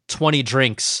 20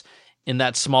 drinks in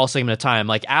that small segment of time.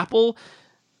 Like Apple,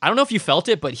 I don't know if you felt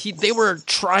it, but they were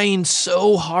trying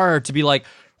so hard to be like,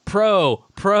 pro.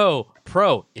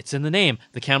 It's in the name.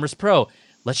 The camera's pro.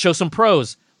 Let's show some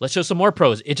pros. Let's show some more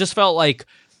pros. It just felt like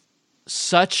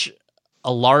such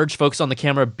a large focus on the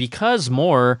camera because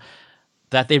more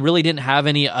that they really didn't have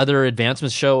any other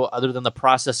advancements show other than the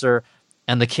processor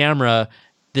and the camera,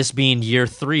 this being year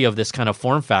 3 of this kind of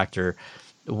form factor.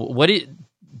 What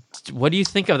do you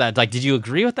think of that? Like, did you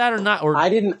agree with that or not? Or I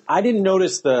didn't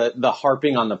notice the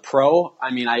harping on the Pro. I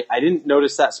mean, I didn't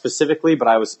notice that specifically, but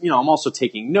I was, I'm also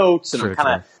taking notes and I'm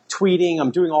kind of tweeting.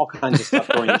 I'm doing all kinds of stuff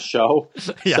during the show.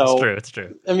 Yeah, so, it's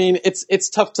true. I mean, it's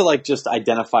tough to like just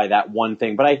identify that one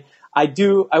thing, but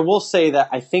I will say that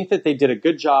I think that they did a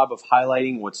good job of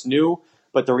highlighting what's new,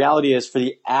 but the reality is for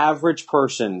the average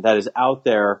person that is out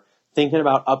there thinking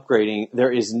about upgrading, there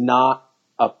is not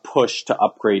a push to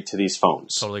upgrade to these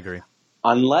phones. Totally agree.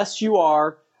 Unless you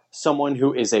are someone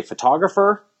who is a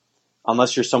photographer,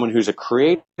 unless you're someone who's a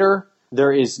creator,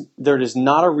 there is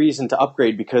not a reason to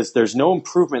upgrade because there's no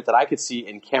improvement that I could see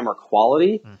in camera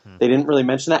quality. Mm-hmm. They didn't really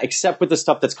mention that except with the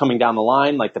stuff that's coming down the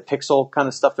line, like the Pixel kind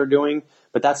of stuff they're doing.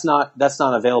 But that's not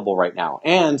available right now.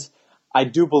 And I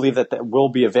do believe that will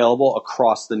be available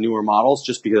across the newer models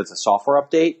just because it's a software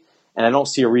update. And I don't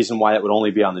see a reason why it would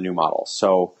only be on the new models.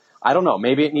 So I don't know.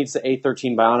 Maybe it needs the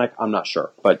A13 Bionic. I'm not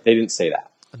sure. But they didn't say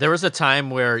that. There was a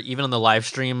time where even on the live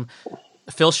stream,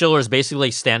 Phil Schiller is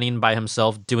basically standing by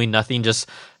himself doing nothing, just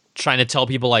trying to tell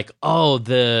people like, oh,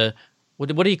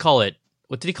 what do you call it?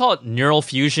 What did he call it? Neural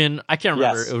fusion? I can't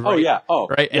remember. Yes. Oh, yeah. Oh,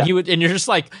 right. Yeah. And you're just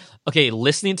like, okay,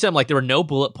 listening to him, like there were no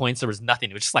bullet points. There was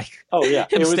nothing. It was just like, oh, yeah.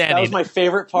 That was my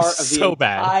favorite part of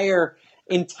the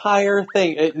entire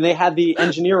thing. And they had the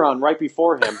engineer on right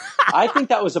before him. I think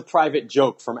that was a private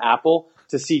joke from Apple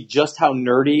to see just how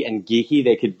nerdy and geeky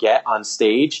they could get on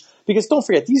stage. Because don't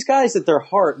forget, these guys at their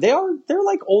heart, they're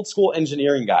like old school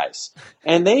engineering guys.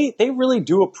 And they really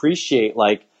do appreciate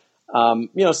like,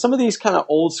 some of these kind of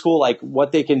old school, like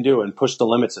what they can do and push the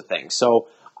limits of things. So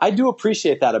I do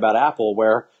appreciate that about Apple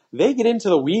where they get into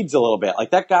the weeds a little bit.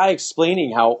 Like that guy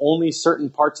explaining how only certain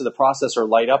parts of the processor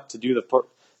light up to do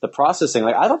the processing.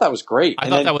 Like I thought that was great. I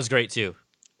thought that was great too.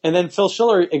 And then Phil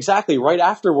Schiller, exactly right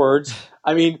afterwards,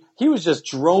 I mean, he was just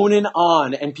droning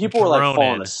on and people were like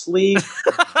falling asleep.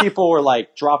 People were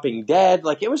like dropping dead.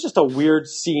 Like it was just a weird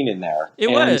scene in there. It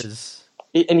was.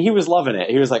 And he was loving it.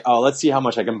 He was like, oh, let's see how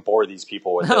much I can bore these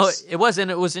people with this. It was.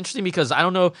 And it was interesting because I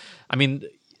don't know. I mean,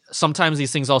 sometimes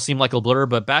these things all seem like a blur,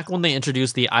 but back when they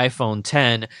introduced the iPhone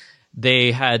 10,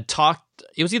 they had talked,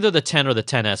 it was either the 10 or the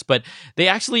 10S, but they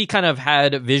actually kind of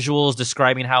had visuals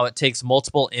describing how it takes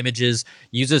multiple images,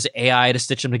 uses AI to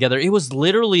stitch them together. It was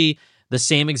literally the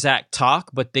same exact talk,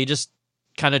 but they just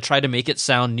kind of tried to make it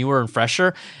sound newer and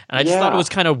fresher. And I just thought it was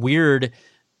kind of weird.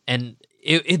 And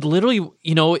it literally,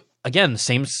 again,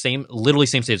 literally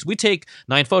same stage. We take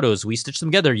 9 photos, we stitch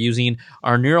them together using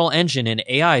our neural engine and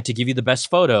AI to give you the best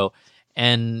photo.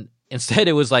 And instead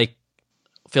it was like,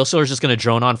 Phil Schiller's just going to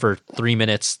drone on for 3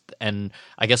 minutes, and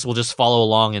I guess we'll just follow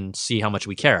along and see how much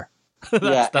we care.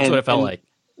 That's what it felt like.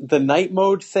 The night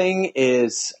mode thing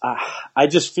is, I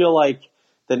just feel like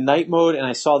the night mode, and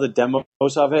I saw the demos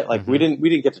of it. Like we didn't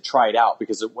get to try it out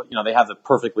because they have the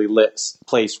perfectly lit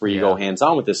place where you go hands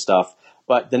on with this stuff.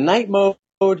 But the night mode,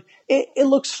 it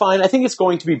looks fine. I think it's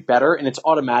going to be better, and it's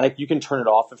automatic. You can turn it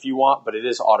off if you want, but it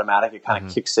is automatic. It kind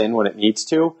of kicks in when it needs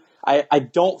to. I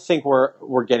don't think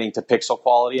we're getting to pixel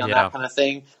quality on that kind of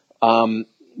thing.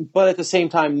 but at the same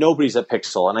time, nobody's at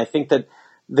Pixel. And I think that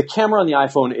the camera on the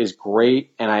iPhone is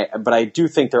great, but I do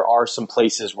think there are some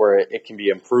places where it can be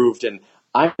improved, and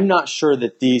I'm not sure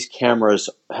that these cameras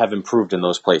have improved in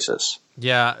those places.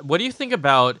 Yeah. What do you think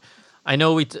about? I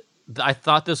know I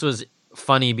thought this was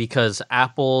funny because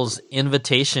Apple's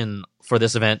invitation for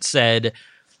this event said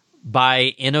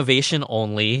by innovation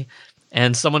only.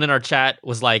 And someone in our chat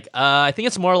was like, I think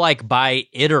it's more like by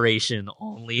iteration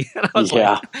only. And I was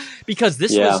like, because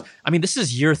this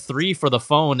is year 3 for the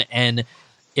phone. And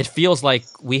it feels like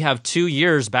we have 2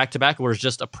 years back to back where it's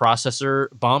just a processor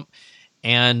bump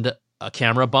and a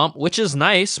camera bump, which is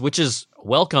nice, which is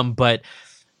welcome. But,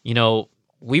 you know,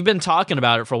 we've been talking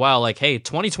about it for a while. Like, hey,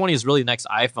 2020 is really the next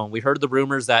iPhone. We heard the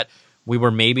rumors that we were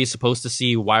maybe supposed to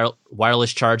see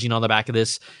wireless charging on the back of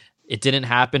this. It didn't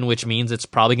happen, which means it's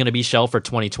probably going to be shelved for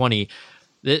 2020.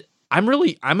 I'm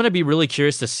going to be really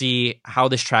curious to see how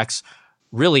this tracks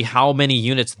really how many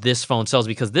units this phone sells,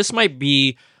 because this might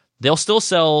be, they'll still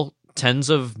sell tens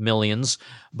of millions,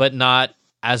 but not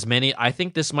as many. I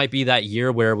think this might be that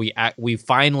year where we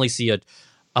finally see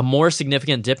a more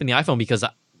significant dip in the iPhone, because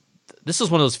this is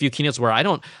one of those few keynotes where I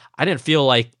didn't feel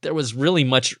like there was really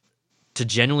much to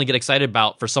genuinely get excited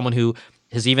about for someone who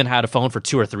has even had a phone for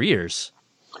 2 or 3 years.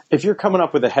 If you're coming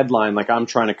up with a headline like I'm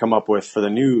trying to come up with for the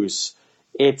news,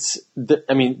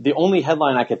 the only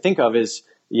headline I could think of is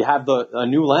you have a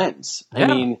new lens. Yeah. I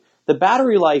mean, the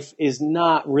battery life is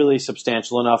not really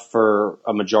substantial enough for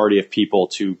a majority of people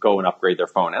to go and upgrade their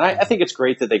phone. And I think it's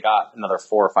great that they got another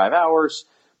 4 or 5 hours,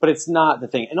 but it's not the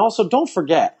thing. And also, don't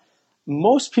forget,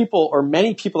 most people or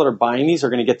many people that are buying these are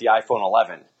going to get the iPhone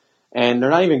 11. And they're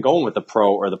not even going with the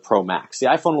Pro or the Pro Max. The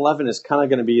iPhone 11 is kind of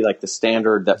going to be like the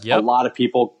standard that a lot of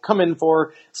people come in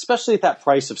for, especially at that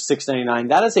price of $699.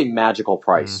 That is a magical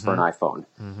price for an iPhone.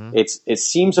 It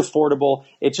seems affordable.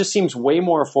 It just seems way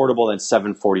more affordable than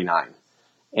 $749.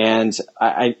 And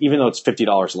even though it's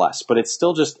 $50 less, but it's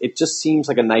still it just seems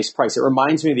like a nice price. It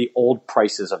reminds me of the old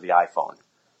prices of the iPhone.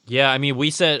 Yeah, I mean,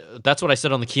 that's what I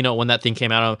said on the keynote when that thing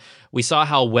came out. We saw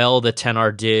how well the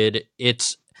XR did.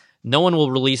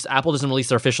 Apple doesn't release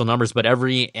their official numbers, but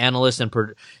every analyst and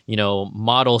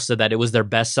model said that it was their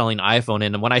best-selling iPhone.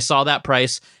 And when I saw that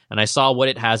price and I saw what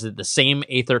it has, the same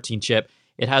A13 chip,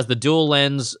 it has the dual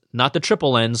lens, not the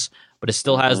triple lens, but it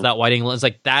still has that wide-angle lens.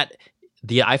 Like that,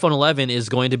 the iPhone 11 is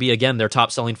going to be, again, their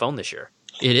top-selling phone this year.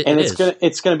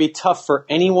 It's going to be tough for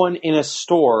anyone in a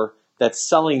store that's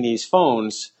selling these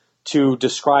phones to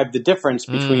describe the difference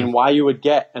between why you would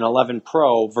get an 11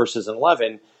 Pro versus an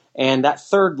 11. And that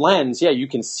third lens, you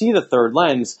can see the third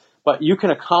lens, but you can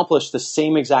accomplish the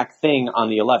same exact thing on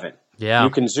the 11. Yeah. You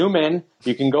can zoom in,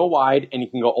 you can go wide, and you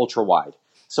can go ultra wide.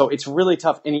 So it's really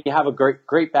tough, and you have a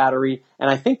great battery. And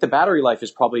I think the battery life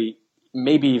is probably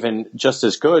maybe even just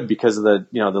as good because of the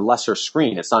lesser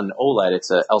screen. It's not an OLED, it's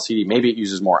a LCD. Maybe it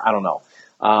uses more. I don't know.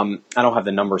 I don't have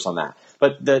the numbers on that.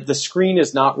 But the screen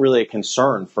is not really a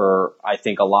concern for, I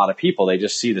think, a lot of people. They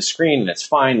just see the screen and it's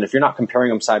fine. And if you're not comparing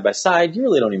them side by side, you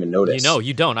really don't even notice.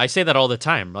 You don't. I say that all the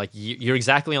time. Like, you're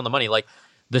exactly on the money. Like,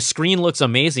 the screen looks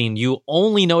amazing. You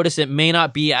only notice it may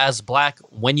not be as black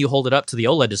when you hold it up to the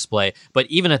OLED display. But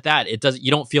even at that,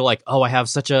 you don't feel like, oh, I have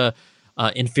such a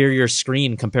inferior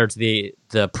screen compared to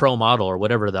the Pro model or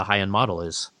whatever the high-end model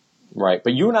is. Right,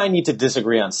 but you and I need to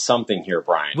disagree on something here,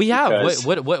 Brian. We have.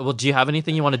 What? Do you have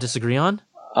anything you want to disagree on?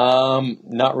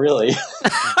 Not really.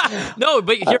 No,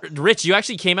 but here, Rich, you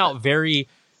actually came out very,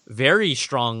 very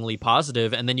strongly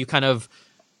positive, and then you kind of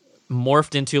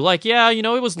morphed into like,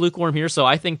 it was lukewarm here. So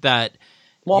I think that.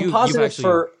 Well, I'm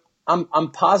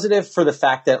positive for the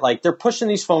fact that like they're pushing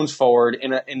these phones forward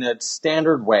in a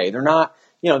standard way. They're not.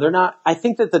 I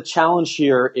think that the challenge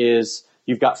here is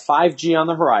you've got 5G on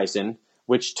the horizon,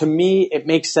 which to me, it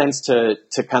makes sense to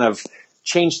kind of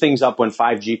change things up when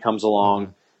 5G comes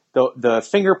along. The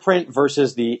fingerprint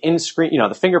versus the in-screen,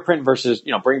 the fingerprint versus,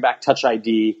 bring back Touch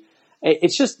ID.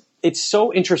 It's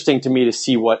so interesting to me to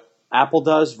see what Apple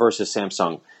does versus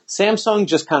Samsung. Samsung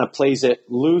just kind of plays it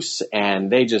loose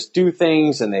and they just do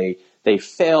things and they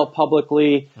fail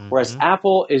publicly. Whereas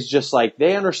Apple is just like,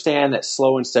 they understand that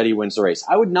slow and steady wins the race.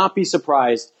 I would not be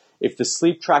surprised if the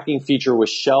sleep tracking feature was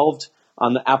shelved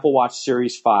on the Apple Watch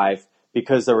Series 5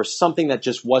 because there was something that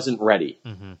just wasn't ready.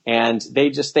 And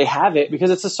they have it because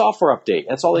it's a software update.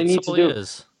 That's all they need to do.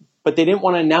 But they didn't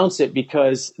want to announce it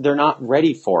because they're not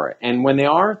ready for it. And when they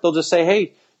are, they'll just say,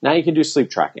 hey, now you can do sleep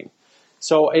tracking.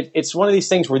 So it's one of these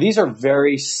things where these are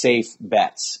very safe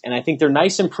bets. And I think they're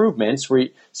nice improvements,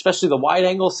 especially the wide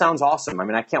angle sounds awesome. I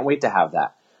mean, I can't wait to have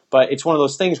that. But it's one of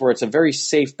those things where it's a very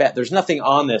safe bet. There's nothing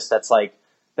on this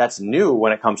that's new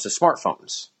when it comes to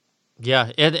smartphones.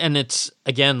 Yeah, and it's,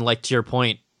 again, like, to your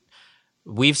point,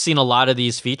 we've seen a lot of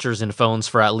these features in phones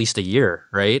for at least a year,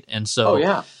 right? And Oh so,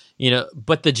 yeah.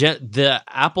 but the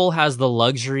Apple has the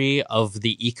luxury of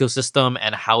the ecosystem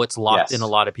and how it's locked in a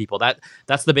Yes. lot of people.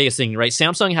 That's the biggest thing, right?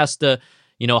 Samsung has to,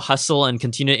 hustle and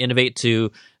continue to innovate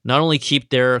to not only keep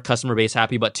their customer base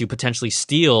happy, but to potentially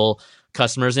steal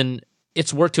customers. And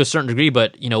it's worked to a certain degree,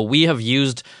 but we have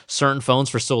used certain phones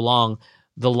for so long.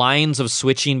 The lines of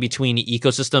switching between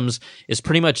ecosystems is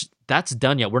pretty much, that's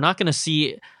done yet. We're not going to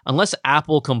see, unless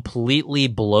Apple completely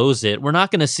blows it, we're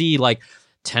not going to see like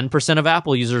 10% of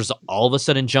Apple users all of a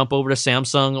sudden jump over to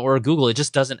Samsung or Google. It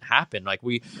just doesn't happen. Like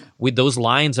we those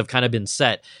lines have kind of been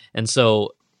set. And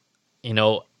so,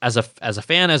 as a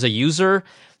fan, as a user,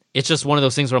 it's just one of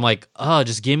those things where I'm like, oh,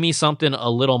 just give me something a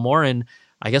little more. And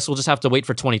I guess we'll just have to wait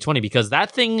for 2020, because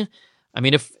that thing, I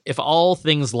mean, if all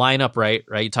things line up right,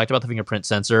 you talked about the fingerprint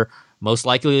sensor, most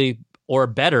likely or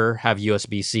better have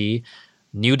USB-C,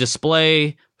 new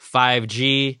display,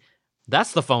 5G.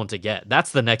 That's the phone to get.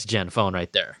 That's the next gen phone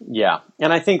right there. Yeah,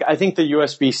 and I think the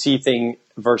USB-C thing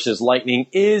versus Lightning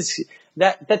is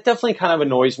that definitely kind of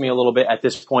annoys me a little bit at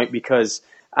this point, because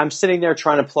I'm sitting there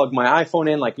trying to plug my iPhone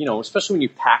in, like, especially when you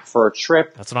pack for a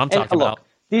trip. That's what I'm talking about.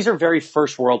 These are very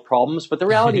first world problems, but the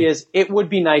reality is it would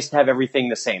be nice to have everything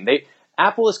the same.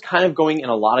 Apple is kind of going in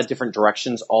a lot of different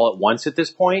directions all at once at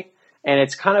this point, and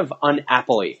it's kind of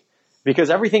un-Apple-y, because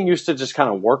everything used to just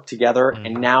kind of work together,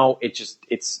 and now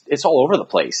it's all over the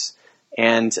place.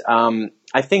 And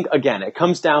I think, again, it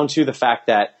comes down to the fact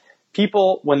that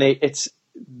people, the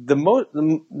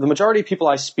majority of people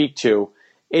I speak to,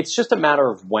 it's just a matter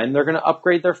of when they're going to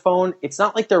upgrade their phone. It's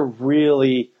not like they're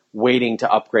really waiting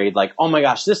to upgrade, like, oh my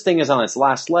gosh, this thing is on its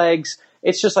last legs.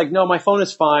 It's just like, no, my phone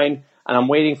is fine, and I'm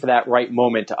waiting for that right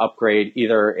moment to upgrade.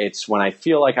 Either it's when I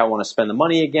feel like I want to spend the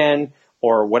money again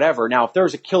or whatever. Now, if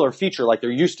there's a killer feature like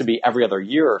there used to be every other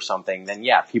year or something, then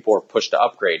yeah, people are pushed to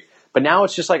upgrade. But now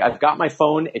it's just like, I've got my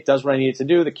phone, it does what I need it to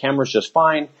do, the camera's just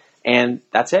fine, and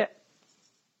that's it.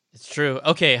 It's true.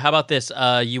 Okay, how about this?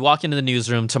 You walk into the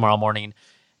newsroom tomorrow morning.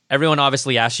 Everyone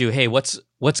obviously asks you, "Hey, what's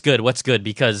good?"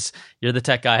 Because you're the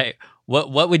tech guy.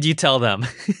 What would you tell them?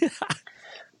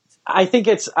 I think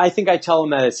I tell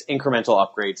them that it's incremental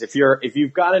upgrades. If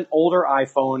you've got an older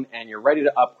iPhone and you're ready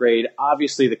to upgrade,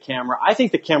 obviously the camera. I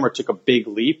think the camera took a big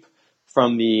leap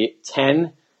from the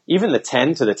 10, even the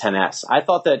 10 to the 10s. I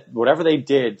thought that whatever they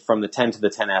did from the 10 to the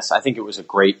 10s, I think it was a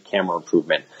great camera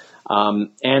improvement.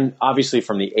 And obviously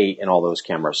from the 8 and all those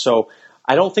cameras. So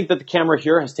I don't think that the camera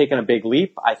here has taken a big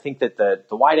leap. I think that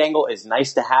the wide angle is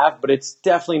nice to have, but it's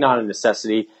definitely not a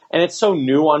necessity. And it's so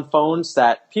new on phones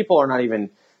that people are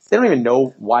they don't even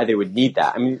know why they would need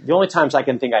that. I mean, the only times I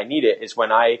can think I need it is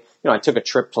when I took a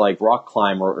trip to like rock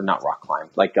climb, or not rock climb,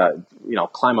 like,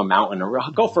 climb a mountain or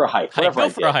go for a hike. Go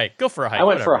for a hike. I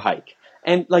went for a hike.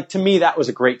 And like, to me, that was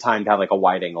a great time to have like a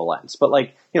wide angle lens. But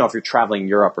like, if you're traveling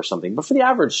Europe or something, but for the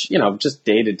average, just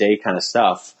day to day kind of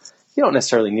stuff, you don't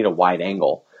necessarily need a wide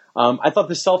angle. I thought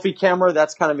the selfie camera,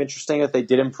 that's kind of interesting that they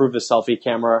did improve the selfie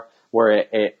camera, where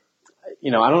it I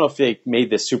don't know if they made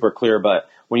this super clear, but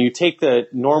when you take the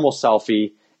normal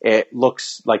selfie, it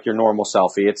looks like your normal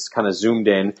selfie. It's kind of zoomed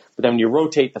in, but then when you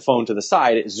rotate the phone to the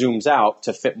side, it zooms out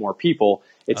to fit more people.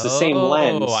 It's the same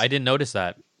lens. Oh, I didn't notice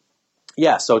that.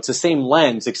 Yeah, so it's the same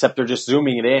lens, except they're just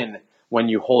zooming it in when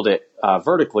you hold it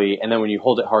vertically, and then when you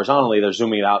hold it horizontally, they're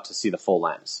zooming it out to see the full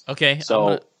lens. Okay,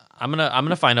 so I'm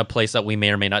gonna find a place that we may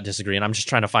or may not disagree, and I'm just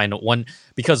trying to find one,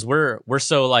 because we're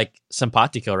so like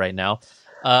simpatico right now.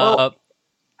 Well,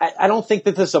 I don't think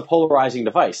that this is a polarizing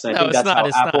device, and I think that's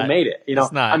how Apple made it.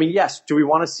 It's not. I mean, yes, do we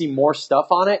want to see more stuff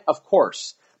on it? Of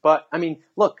course, but I mean,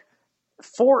 look,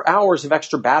 4 hours of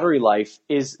extra battery life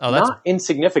is not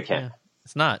insignificant. Yeah,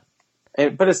 it's not.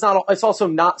 But it's not. It's also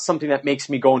not something that makes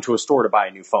me go into a store to buy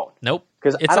a new phone. Nope.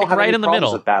 Because it's I don't like have right any in the problems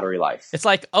middle with battery life. It's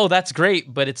like, oh, that's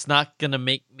great, but it's not gonna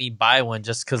make me buy one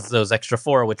just because those extra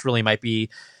 4, which really might be,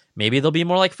 maybe they'll be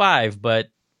more like 5. But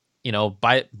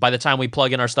by the time we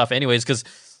plug in our stuff, anyways, because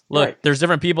look, Right. There's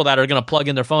different people that are gonna plug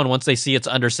in their phone once they see it's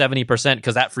under 70%,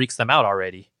 because that freaks them out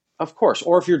already. Of course.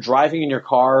 Or if you're driving in your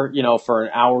car, for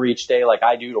an hour each day, like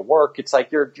I do to work, it's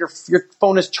like your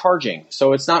phone is charging,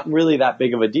 so it's not really that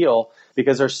big of a deal.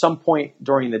 Because there's some point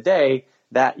during the day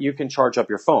that you can charge up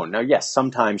your phone. Now, yes,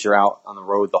 sometimes you're out on the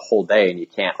road the whole day and you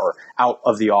can't, or out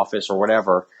of the office or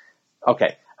whatever.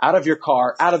 Okay, out of your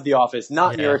car, out of the office,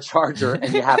 not near a charger,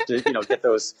 and you have to, get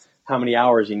those how many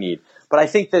hours you need. But I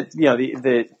think that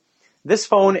this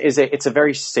phone it's a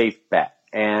very safe bet,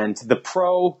 and the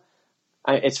Pro,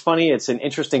 It's funny. It's an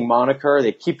interesting moniker.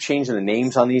 They keep changing the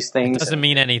names on these things. It doesn't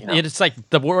mean anything. It's like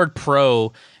the word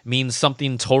Pro means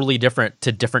something totally different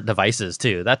to different devices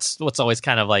too. That's what's always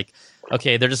kind of like,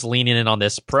 okay, they're just leaning in on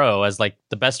this Pro as like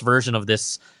the best version of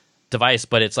this device,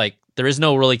 but it's like there is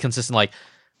no really consistent like,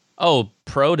 oh,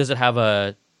 Pro, does it have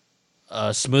a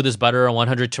smooth as butter, a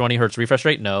 120 hertz refresh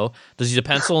rate? No. Does it use a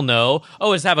pencil? No.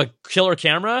 Oh, does it have a killer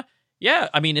camera? Yeah.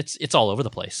 I mean, it's all over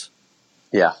the place.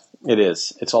 Yeah, it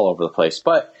is. It's all over the place.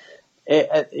 But,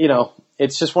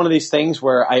 it's just one of these things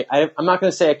where I'm not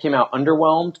going to say I came out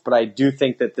underwhelmed, but I do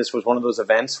think that this was one of those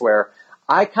events where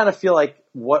I kind of feel like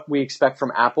what we expect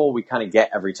from Apple, we kind of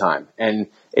get every time. And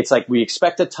it's like we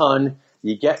expect a ton,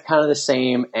 you get kind of the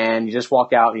same, and you just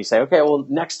walk out and you say, okay, well,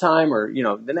 next time or,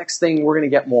 the next thing, we're going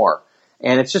to get more.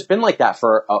 And it's just been like that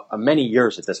for many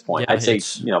years at this point. Yeah, I'd say,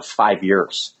 5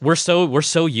 years. We're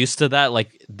so used to that,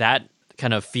 like that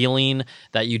kind of feeling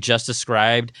that you just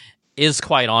described is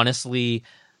quite honestly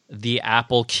the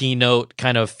Apple keynote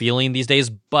kind of feeling these days.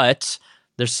 But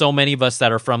there's so many of us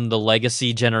that are from the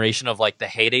legacy generation of like the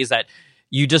heydays that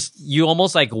you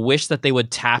almost like wish that they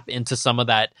would tap into some of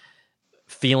that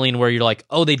feeling where you're like,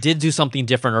 oh, they did do something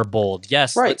different or bold.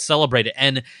 Yes, right. Let's celebrate it.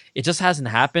 And it just hasn't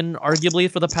happened arguably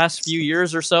for the past few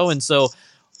years or so. And so,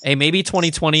 hey, maybe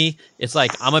 2020, it's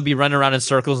like I'm going to be running around in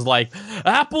circles like,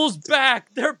 Apple's back.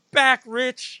 They're back,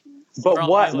 Rich. But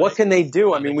what can they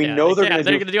do? I mean, we know they're going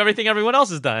to do everything everyone else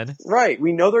has done. Right.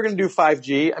 We know they're going to do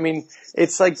 5G. I mean,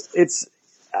 it's like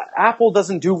Apple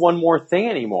doesn't do one more thing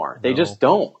anymore. They just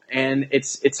don't. And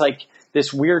it's like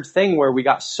this weird thing where we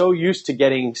got so used to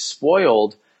getting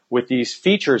spoiled with these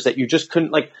features that you just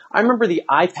couldn't, like, I remember the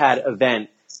iPad event.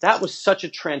 That was such a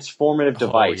transformative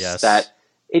device that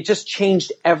it just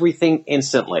changed everything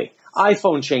instantly.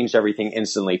 iPhone changed everything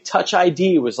instantly. Touch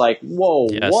ID was like, whoa,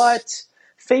 what?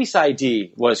 Face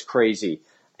ID was crazy.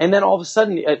 And then all of a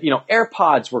sudden,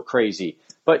 AirPods were crazy.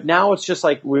 But now it's just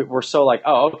like, we're so like,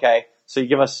 oh, okay. So you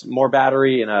give us more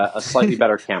battery and a slightly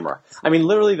better camera. I mean,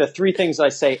 literally the three things I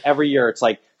say every year, it's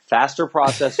like faster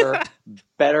processor,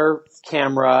 better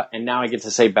camera, and now I get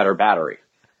to say better battery.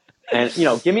 And,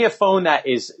 give me a phone that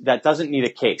doesn't need a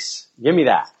case. Give me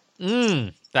that.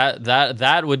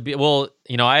 That would be, well,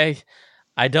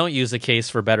 I don't use a case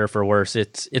for better, for worse.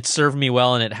 It's served me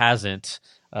well and it hasn't,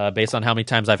 based on how many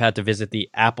times I've had to visit the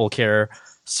Apple Care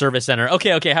Service Center.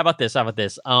 Okay. How about this?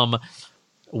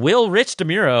 Will Rich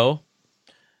DeMuro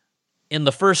in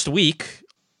the first week,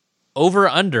 over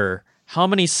under, how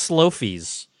many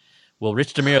Slofies will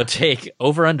Rich DeMuro take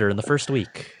over under in the first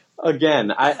week? Again,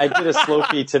 I did a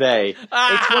Slofi today.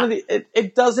 It's one of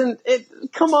the,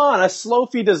 come on, a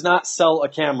Slofi does not sell a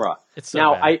camera. It's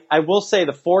so bad. I will say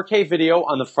the 4K video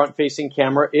on the front-facing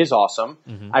camera is awesome.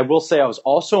 Mm-hmm. I will say I was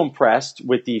also impressed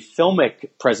with the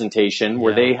Filmic presentation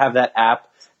where they have that app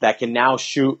that can now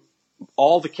shoot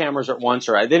all the cameras at once,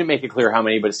 or I didn't make it clear how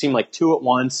many, but it seemed like 2 at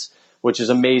once, which is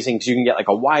amazing because you can get like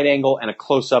a wide angle and a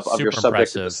close-up of your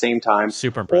subject at the same time.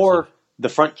 Super impressive. Or the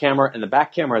front camera and the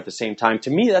back camera at the same time. To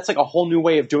me, that's like a whole new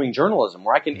way of doing journalism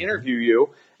where I can interview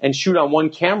you and shoot on one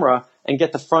camera and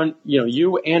get the front,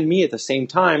 you and me at the same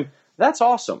time. That's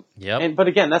awesome. Yep. But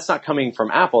again, that's not coming from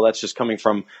Apple. That's just coming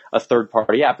from a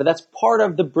third-party app. But that's part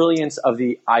of the brilliance of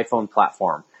the iPhone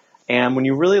platform. And when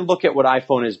you really look at what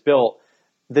iPhone has built,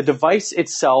 the device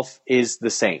itself is the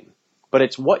same. But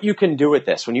it's what you can do with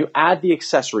this. When you add the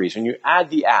accessories, when you add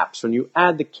the apps, when you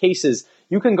add the cases,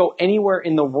 you can go anywhere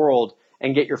in the world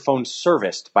and get your phone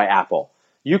serviced by Apple.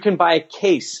 You can buy a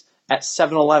case at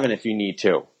 7-Eleven if you need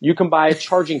to. You can buy a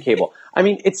charging cable. I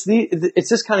mean, it's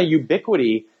this kind of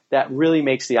ubiquity that really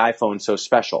makes the iPhone so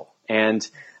special. And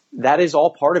that is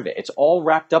all part of it. It's all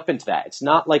wrapped up into that. It's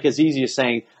not like as easy as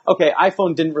saying, okay,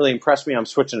 iPhone didn't really impress me, I'm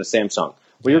switching to Samsung.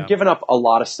 Well, you're giving up a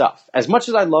lot of stuff. As much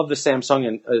as I love the Samsung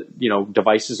and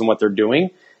devices and what they're doing,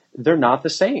 they're not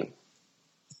the same.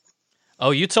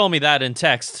 Oh, you told me that in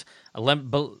text.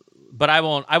 But I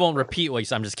won't repeat what you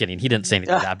said. I'm just kidding. He didn't say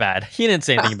anything that bad. He didn't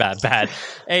say anything bad.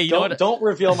 Hey, you know what? Don't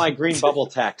reveal my green bubble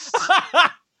text.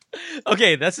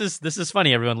 Okay, this is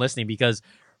funny, everyone listening, because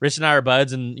Rich and I are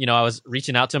buds, and I was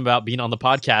reaching out to him about being on the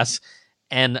podcast,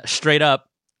 and straight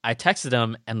up, I texted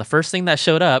him, and the first thing that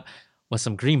showed up was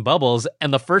some green bubbles,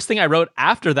 and the first thing I wrote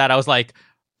after that, I was like,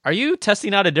 "Are you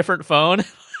testing out a different phone?"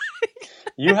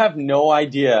 You have no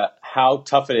idea how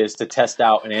tough it is to test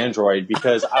out an Android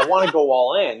because I want to go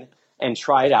all in and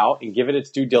try it out and give it its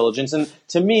due diligence. And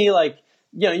to me,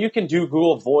 you can do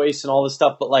Google Voice and all this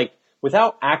stuff, but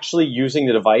without actually using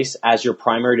the device as your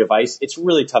primary device, it's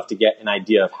really tough to get an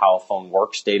idea of how a phone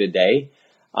works day to day.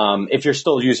 If you're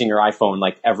still using your iPhone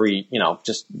every,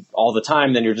 just all the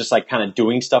time, then you're just kind of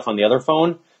doing stuff on the other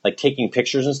phone. like taking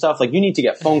pictures and stuff. Like you need to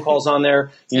get phone calls on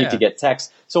there. You need to get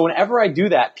texts. So whenever I do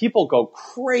that, people go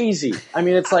crazy. I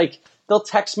mean, it's like they'll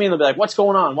text me and they'll be like, "What's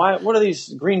going on? What are these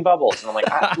green bubbles?" And I'm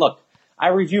like, "Look, I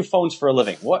review phones for a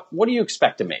living. What do you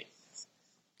expect of me?"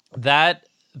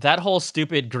 That whole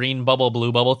stupid green bubble,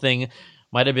 blue bubble thing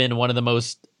might have been one of the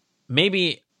most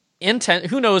maybe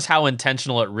who knows how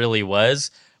intentional it really was,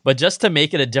 but just to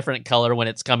make it a different color when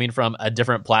it's coming from a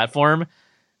different platform,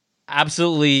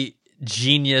 absolutely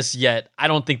genius. Yet I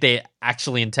don't think they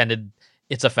actually intended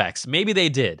its effects. Maybe they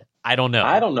did. I don't know.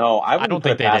 I don't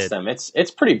think past them.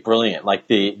 It's pretty brilliant. Like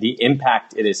the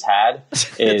impact it has had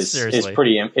is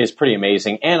pretty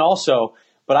amazing. And also,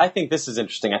 but I think this is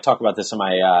interesting. I talk about this in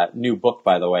my new book,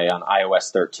 by the way, on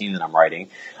iOS 13 that I'm writing.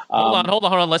 Hold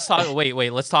on. Let's talk. Wait.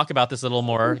 Let's talk about this a little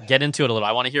more. Get into it a little.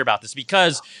 I want to hear about this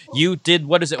because you did.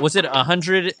 What is it? Was it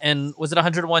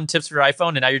 101 tips for your iPhone,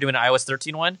 and now you're doing an iOS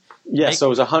 13 one? Yeah. So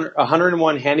it was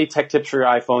 101 handy tech tips for your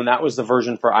iPhone. That was the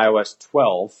version for iOS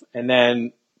 12, and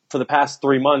then for the past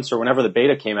 3 months or whenever the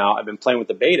beta came out, I've been playing with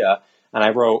the beta, and I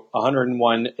wrote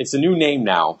 101. It's a new name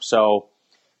now, so.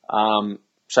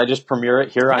 Should I just premiere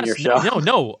it here on your show?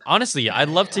 No. Honestly, I'd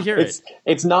love to hear it.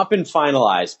 It's not been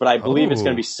finalized, but I believe it's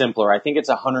going to be simpler. I think it's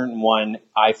 101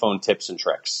 iPhone tips and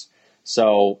tricks.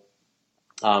 So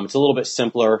it's a little bit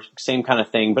simpler, same kind of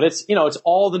thing. But it's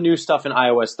all the new stuff in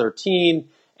iOS 13,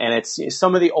 and it's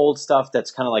some of the old stuff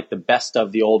that's kind of like the best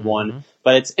of the old one.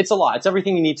 But it's a lot. It's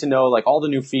everything you need to know, like all the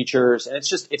new features, and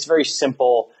it's very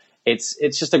simple. It's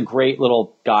just a great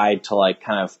little guide to like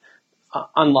kind of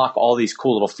unlock all these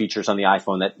cool little features on the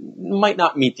iPhone that might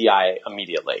not meet the eye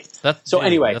immediately.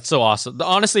 Anyway, that's so awesome.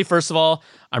 Honestly, first of all,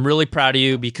 I'm really proud of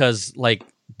you because like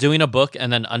doing a book and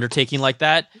then undertaking like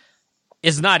that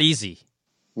is not easy.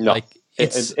 No, like,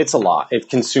 it's a lot. It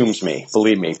consumes me,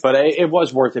 believe me. But it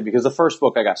was worth it because the first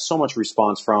book I got so much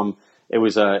response from. It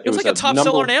was like a top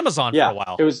seller on Amazon for a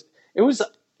while. It was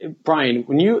Brian,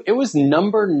 it was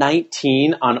number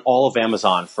 19 on all of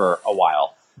Amazon for a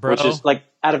while, which is like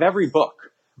out of every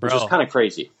book, which is kind of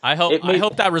crazy. I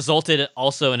hope that resulted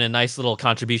also in a nice little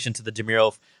contribution to the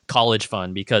DeMuro College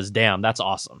Fund because damn, that's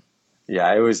awesome.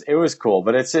 Yeah, it was cool,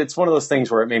 but it's one of those things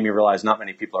where it made me realize not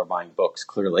many people are buying books.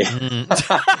 Clearly, okay.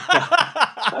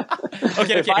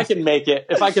 If I can make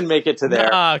it to there,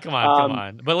 come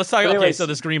on. But let's talk. Anyways, so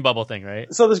this green bubble thing,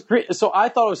 right? So I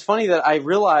thought it was funny that I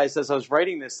realized as I was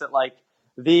writing this that like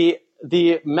the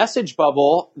message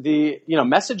bubble,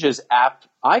 Messages app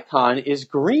icon is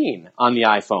green on the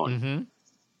iPhone,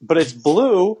 but it's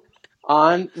blue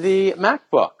on the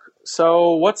MacBook.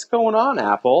 So what's going on,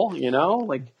 Apple?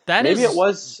 Maybe it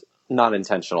was not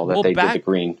intentional that they did the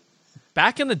green.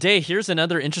 Back in the day, here's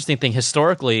another interesting thing.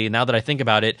 Historically, now that I think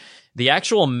about it, the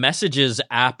actual Messages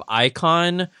app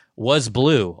icon was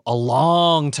blue a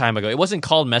long time ago. It wasn't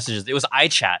called Messages. It was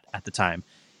iChat at the time.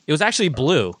 It was actually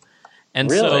blue.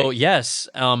 And really? So, yes.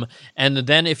 And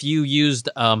then if you used,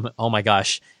 oh my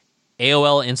gosh,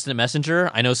 AOL Instant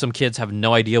Messenger, I know some kids have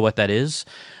no idea what that is,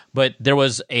 but there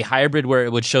was a hybrid where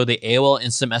it would show the AOL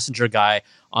Instant Messenger guy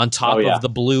on top of the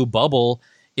blue bubble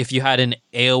if you had an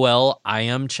AOL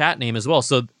IM chat name as well.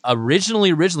 So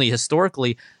originally,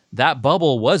 historically, that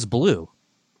bubble was blue.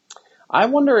 I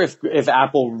wonder if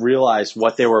Apple realized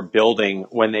what they were building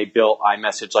when they built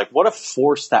iMessage. Like, what a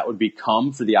force that would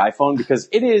become for the iPhone, because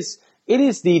it is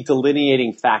the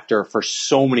delineating factor for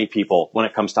so many people when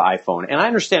it comes to iPhone. And I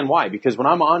understand why, because when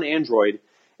I'm on Android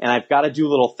and I've got to do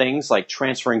little things like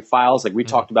transferring files, like we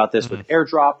talked about this with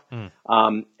AirDrop,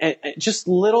 and just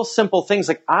little simple things.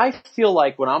 Like I feel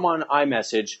like when I'm on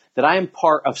iMessage that I am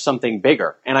part of something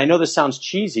bigger. And I know this sounds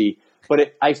cheesy,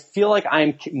 but I feel like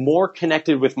I'm more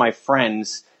connected with my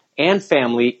friends and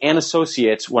family and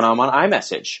associates when I'm on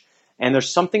iMessage. And there's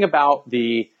something about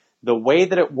the way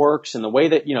that it works and the way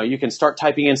that, you can start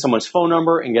typing in someone's phone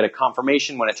number and get a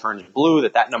confirmation when it turns blue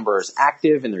that number is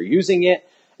active and they're using it.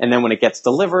 And then when it gets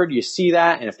delivered, you see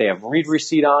that. And if they have read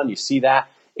receipt on, you see that.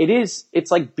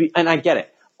 It's like, and I get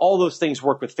it. All those things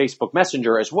work with Facebook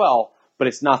Messenger as well, but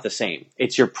it's not the same.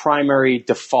 It's your primary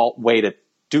default way to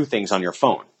do things on your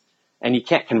phone. And you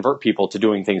can't convert people to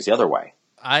doing things the other way.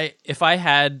 If I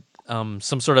had some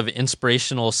sort of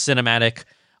inspirational cinematic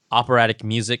operatic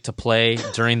music to play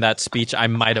during that speech, I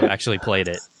might have actually played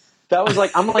it. That was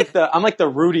like I'm like the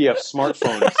Rudy of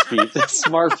smartphone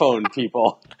smartphone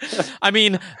people. I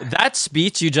mean, that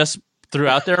speech you just threw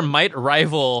out there might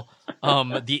rival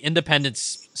the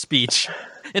Independence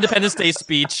Day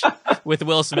speech with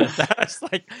Will Smith. That's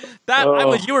like that.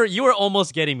 Oh. You were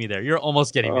almost getting me there. You're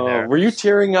almost getting me there. Were you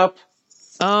tearing up?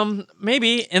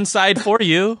 Maybe inside for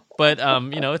you, but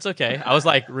it's okay. I was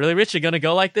like, really, Rich, you're gonna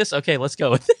go like this? Okay, let's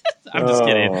go with it. I'm just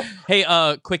kidding.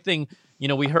 Hey, quick thing. You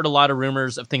know, we heard a lot of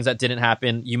rumors of things that didn't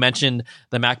happen. You mentioned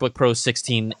the MacBook Pro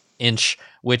 16-inch,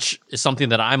 which is something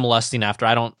that I'm lusting after.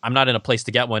 I'm not in a place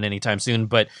to get one anytime soon,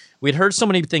 but we'd heard so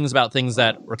many things about things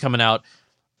that were coming out.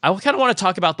 I kind of want to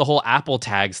talk about the whole Apple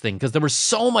tags thing, because there was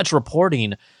so much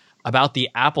reporting about the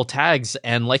Apple tags.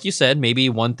 And like you said, maybe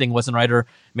one thing wasn't right, or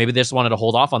maybe they just wanted to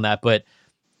hold off on that. But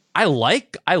I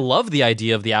love the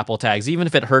idea of the Apple tags, even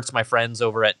if it hurts my friends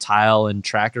over at Tile and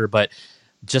Tracker, but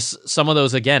just some of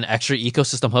those, again, extra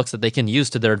ecosystem hooks that they can use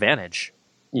to their advantage.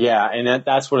 Yeah, and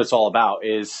that's what it's all about.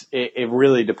 Is it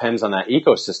really depends on that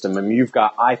ecosystem. I mean, you've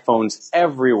got iPhones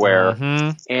everywhere,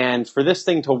 and for this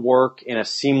thing to work in a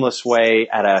seamless way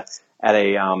at a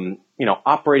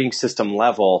operating system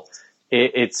level,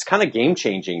 it's kind of game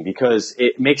changing, because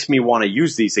it makes me want to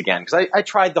use these again. Because I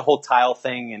tried the whole Tile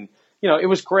thing, and it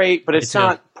was great, but it's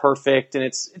not perfect, and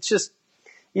it's just,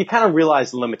 you kind of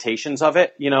realize the limitations of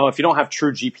it. If you don't have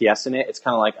true GPS in it, it's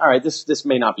kind of like, all right, this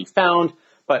may not be found.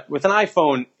 But with an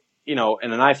iPhone,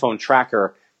 and an iPhone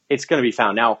tracker, it's going to be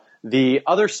found. Now, the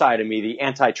other side of me, the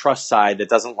antitrust side that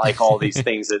doesn't like all these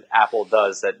things that Apple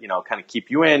does that, kind of keep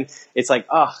you in, it's like,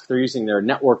 they're using their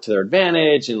network to their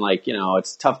advantage. And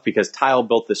it's tough because Tile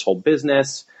built this whole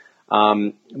business.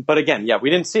 But again, we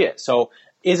didn't see it. So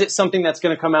is it something that's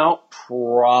going to come out?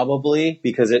 Probably,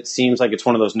 because it seems like it's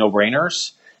one of those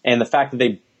no-brainers. And the fact that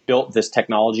they built this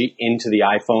technology into the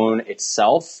iPhone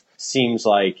itself seems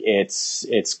like it's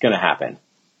going to happen.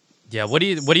 Yeah, what do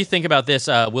you think about this?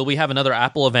 Will we have another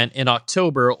Apple event in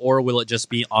October, or will it just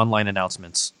be online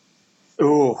announcements?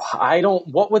 Ooh,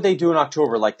 what would they do in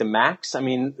October? Like the Macs? I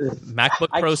mean, MacBook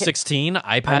Pro 16,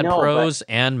 iPad Pros,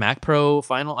 and Mac Pro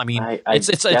Final. I mean,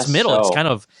 it's middle.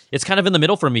 So. It's kind of in the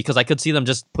middle for me, because I could see them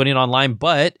just putting it online.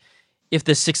 But if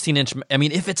the 16-inch,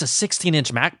 if it's a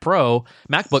 16-inch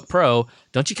MacBook Pro,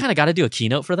 don't you kind of got to do a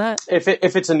keynote for that?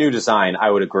 If it's a new design, I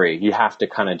would agree. You have to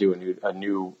kind of do a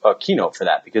new keynote for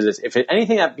that, because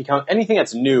anything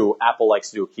that's new, Apple likes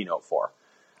to do a keynote for.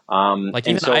 Even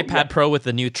iPad Pro with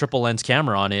the new triple lens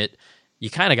camera on it, you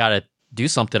kind of got to do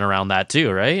something around that too,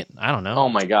 right? I don't know. Oh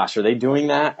my gosh, are they doing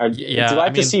that? Do I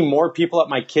have to see more people at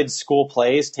my kids' school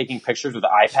plays taking pictures with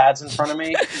iPads in front of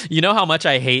me? You know how much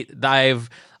I hate that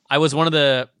I was one of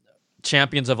the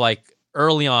champions of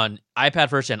early on iPad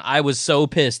first gen. I was so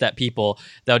pissed at people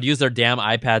that would use their damn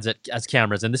iPads as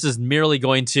cameras, and this is merely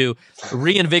going to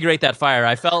reinvigorate that fire.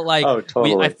 I felt like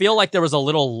totally. I feel like there was a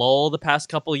little lull the past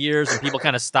couple of years, and people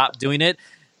kind of stopped doing it.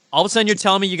 All of a sudden, you're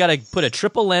telling me you got to put a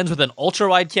triple lens with an ultra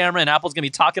wide camera, and Apple's going to be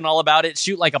talking all about it.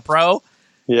 Shoot like a pro.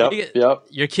 Yep.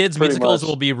 Your kids' musicals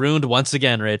will be ruined once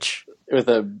again, Rich. With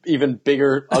an even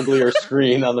bigger, uglier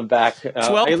screen on the back.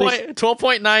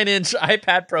 12.9-inch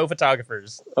iPad Pro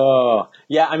photographers. Oh,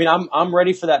 yeah. I mean, I'm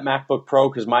ready for that MacBook Pro,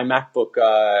 because my MacBook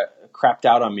crapped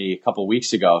out on me a couple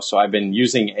weeks ago. So I've been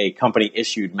using a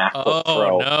company-issued MacBook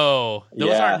Pro. Oh, no.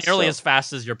 Those aren't nearly as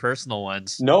fast as your personal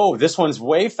ones. No, this one's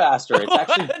way faster. It's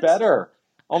actually better.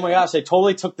 Oh, my gosh. I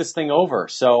totally took this thing over.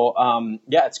 So,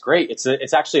 it's great.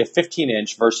 It's actually a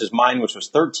 15-inch versus mine, which was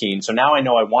 13. So now I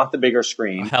know I want the bigger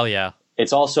screen. Oh, hell yeah.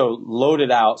 It's also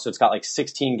loaded out, so it's got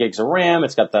 16 gigs of RAM.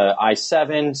 It's got the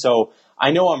i7. So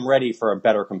I know I'm ready for a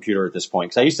better computer at this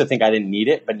point, because I used to think I didn't need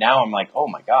it, but now I'm like, oh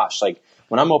my gosh,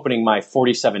 when I'm opening my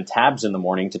 47 tabs in the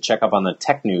morning to check up on the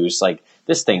tech news,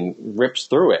 this thing rips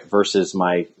through it versus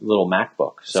my little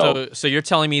MacBook. So you're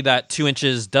telling me that 2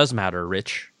 inches does matter,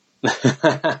 Rich? I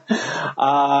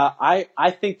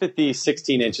think that the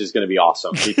 16 inch is going to be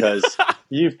awesome, because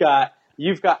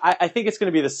I think it's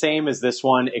going to be the same as this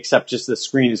one, except just the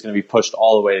screen is going to be pushed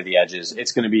all the way to the edges.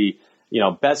 It's going to be,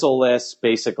 bezel-less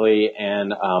basically,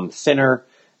 and thinner.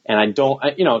 And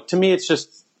to me, it's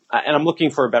just, and I'm looking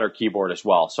for a better keyboard as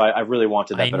well. So I really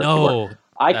wanted that better keyboard.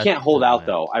 I can't hold out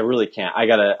though. I really can't. I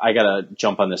gotta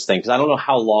jump on this thing, because I don't know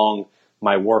how long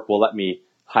my work will let me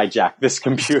hijack this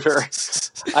computer.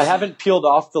 I haven't peeled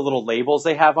off the little labels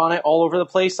they have on it all over the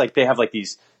place. They have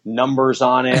these numbers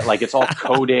on it, it's all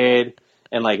coded,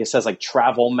 and it says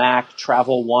Travel Mac,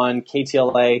 Travel One,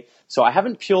 KTLA. So I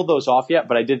haven't peeled those off yet,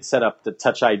 but I did set up the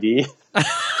Touch ID.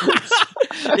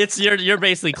 You're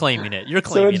basically claiming it. You're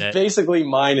claiming it. So it's basically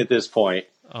mine at this point.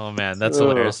 Oh man, that's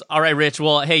hilarious. All right, Rich.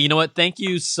 Well, hey, you know what? Thank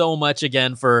you so much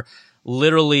again for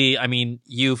literally,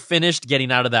 you finished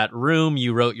getting out of that room.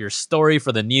 You wrote your story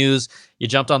for the news. You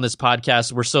jumped on this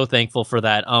podcast. We're so thankful for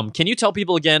that. Can you tell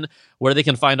people again where they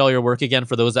can find all your work again,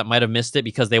 for those that might have missed it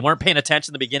because they weren't paying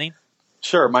attention in the beginning?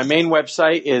 Sure. My main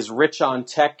website is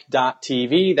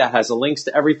richontech.tv. That has links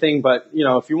to everything. But,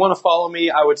 if you want to follow me,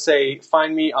 I would say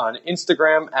find me on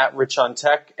Instagram at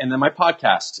richontech. And then my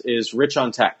podcast is Rich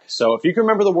on Tech. So if you can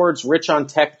remember the words Rich on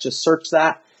Tech, just search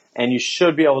that and you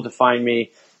should be able to find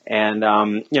me. And,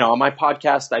 on my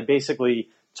podcast, I basically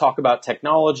talk about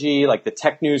technology, like the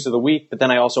tech news of the week, but then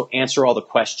I also answer all the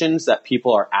questions that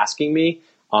people are asking me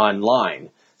online.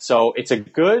 So it's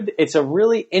a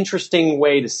really interesting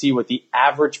way to see what the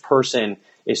average person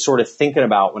is sort of thinking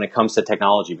about when it comes to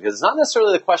technology, because it's not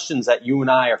necessarily the questions that you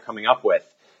and I are coming up with.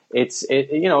 It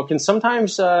can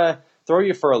sometimes throw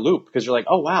you for a loop because you're like,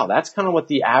 oh, wow, that's kind of what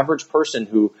the average person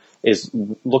who is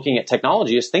looking at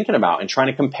technology is thinking about and trying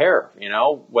to compare,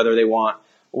 whether they want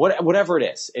whatever it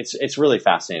is. It's really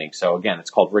fascinating. So again, it's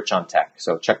called Rich on Tech.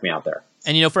 So check me out there.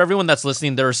 And, for everyone that's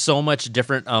listening, there are so much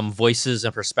different voices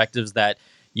and perspectives that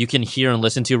you can hear and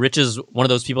listen to. Rich is one of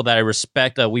those people that I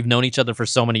respect. We've known each other for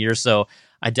so many years, so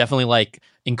I definitely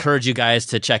encourage you guys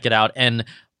to check it out. And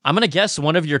I'm going to guess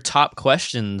one of your top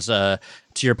questions to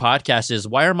your podcast is,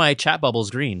 why are my chat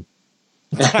bubbles green?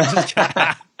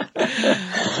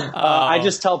 I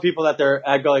just tell people that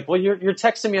I go like, well, you're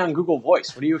texting me on Google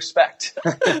Voice. What do you expect?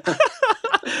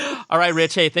 All right,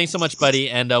 Rich. Hey, thanks so much, buddy.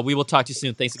 And we will talk to you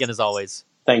soon. Thanks again, as always.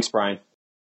 Thanks, Brian.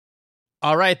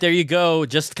 All right, there you go.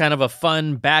 Just kind of a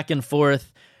fun back and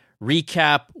forth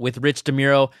recap with Rich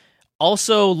DeMuro.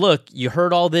 Also, look, you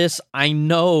heard all this. I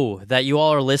know that you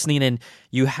all are listening and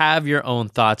you have your own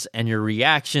thoughts and your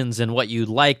reactions and what you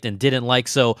liked and didn't like.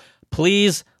 So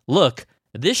please, look,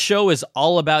 this show is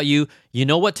all about you. You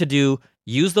know what to do.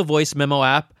 Use the voice memo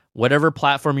app, whatever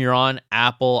platform you're on,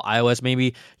 Apple, iOS,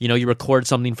 maybe, you record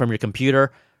something from your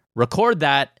computer. Record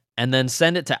that and then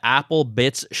send it to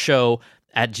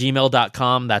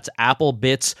applebitsshow@gmail.com. That's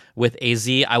applebits with a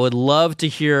Z. I would love to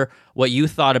hear what you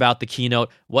thought about the keynote,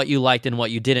 what you liked and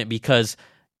what you didn't, because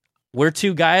we're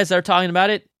two guys that are talking about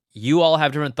it. You all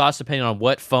have different thoughts depending on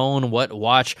what phone, what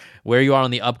watch, where you are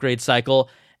on the upgrade cycle.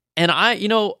 And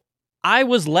I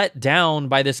was let down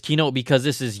by this keynote because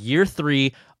this is year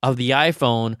 3 of the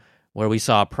iPhone, where we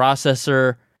saw a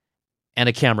processor and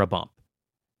a camera bump.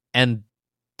 And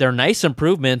they're nice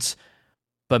improvements,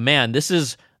 but man, this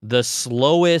is the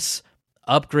slowest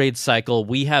upgrade cycle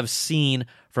we have seen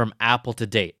from Apple to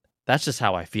date. That's just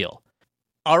how I feel.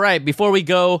 All right, before we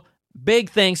go, big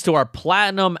thanks to our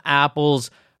Platinum Apples,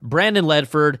 Brandon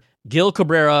Ledford, Gil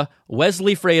Cabrera,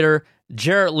 Wesley Frater,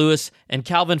 Jarrett Lewis, and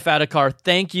Calvin Fadakar.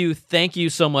 Thank you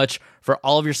so much for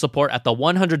all of your support at the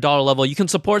 $100 level. You can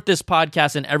support this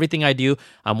podcast and everything I do.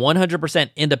 I'm 100%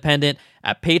 independent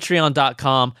at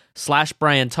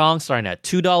patreon.com/Brian Tong, starting at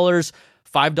 $2,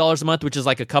 $5 a month, which is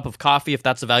like a cup of coffee if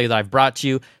that's the value that I've brought to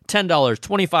you, $10,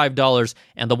 $25,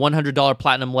 and the $100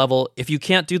 platinum level. If you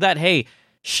can't do that, hey,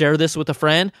 share this with a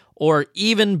friend, or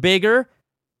even bigger,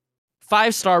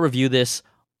 5-star review this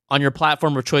on your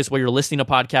platform of choice where you're listening to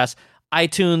podcasts.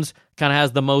 iTunes kind of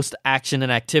has the most action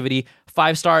and activity.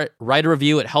 5-star, write a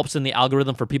review. It helps in the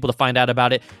algorithm for people to find out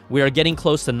about it. We are getting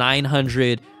close to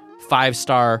 900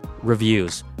 5-star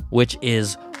reviews, which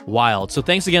is wild. So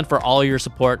thanks again for all your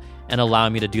support and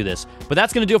allowing me to do this. But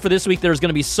that's going to do it for this week. There's going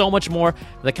to be so much more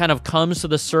that kind of comes to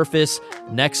the surface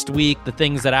next week, the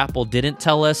things that Apple didn't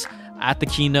tell us at the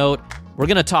keynote. We're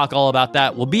going to talk all about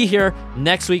that. We'll be here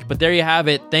next week, but there you have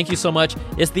it. Thank you so much.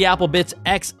 It's the Apple Bits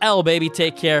XL, baby.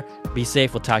 Take care. Be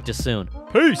safe. We'll talk to you soon.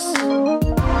 Peace.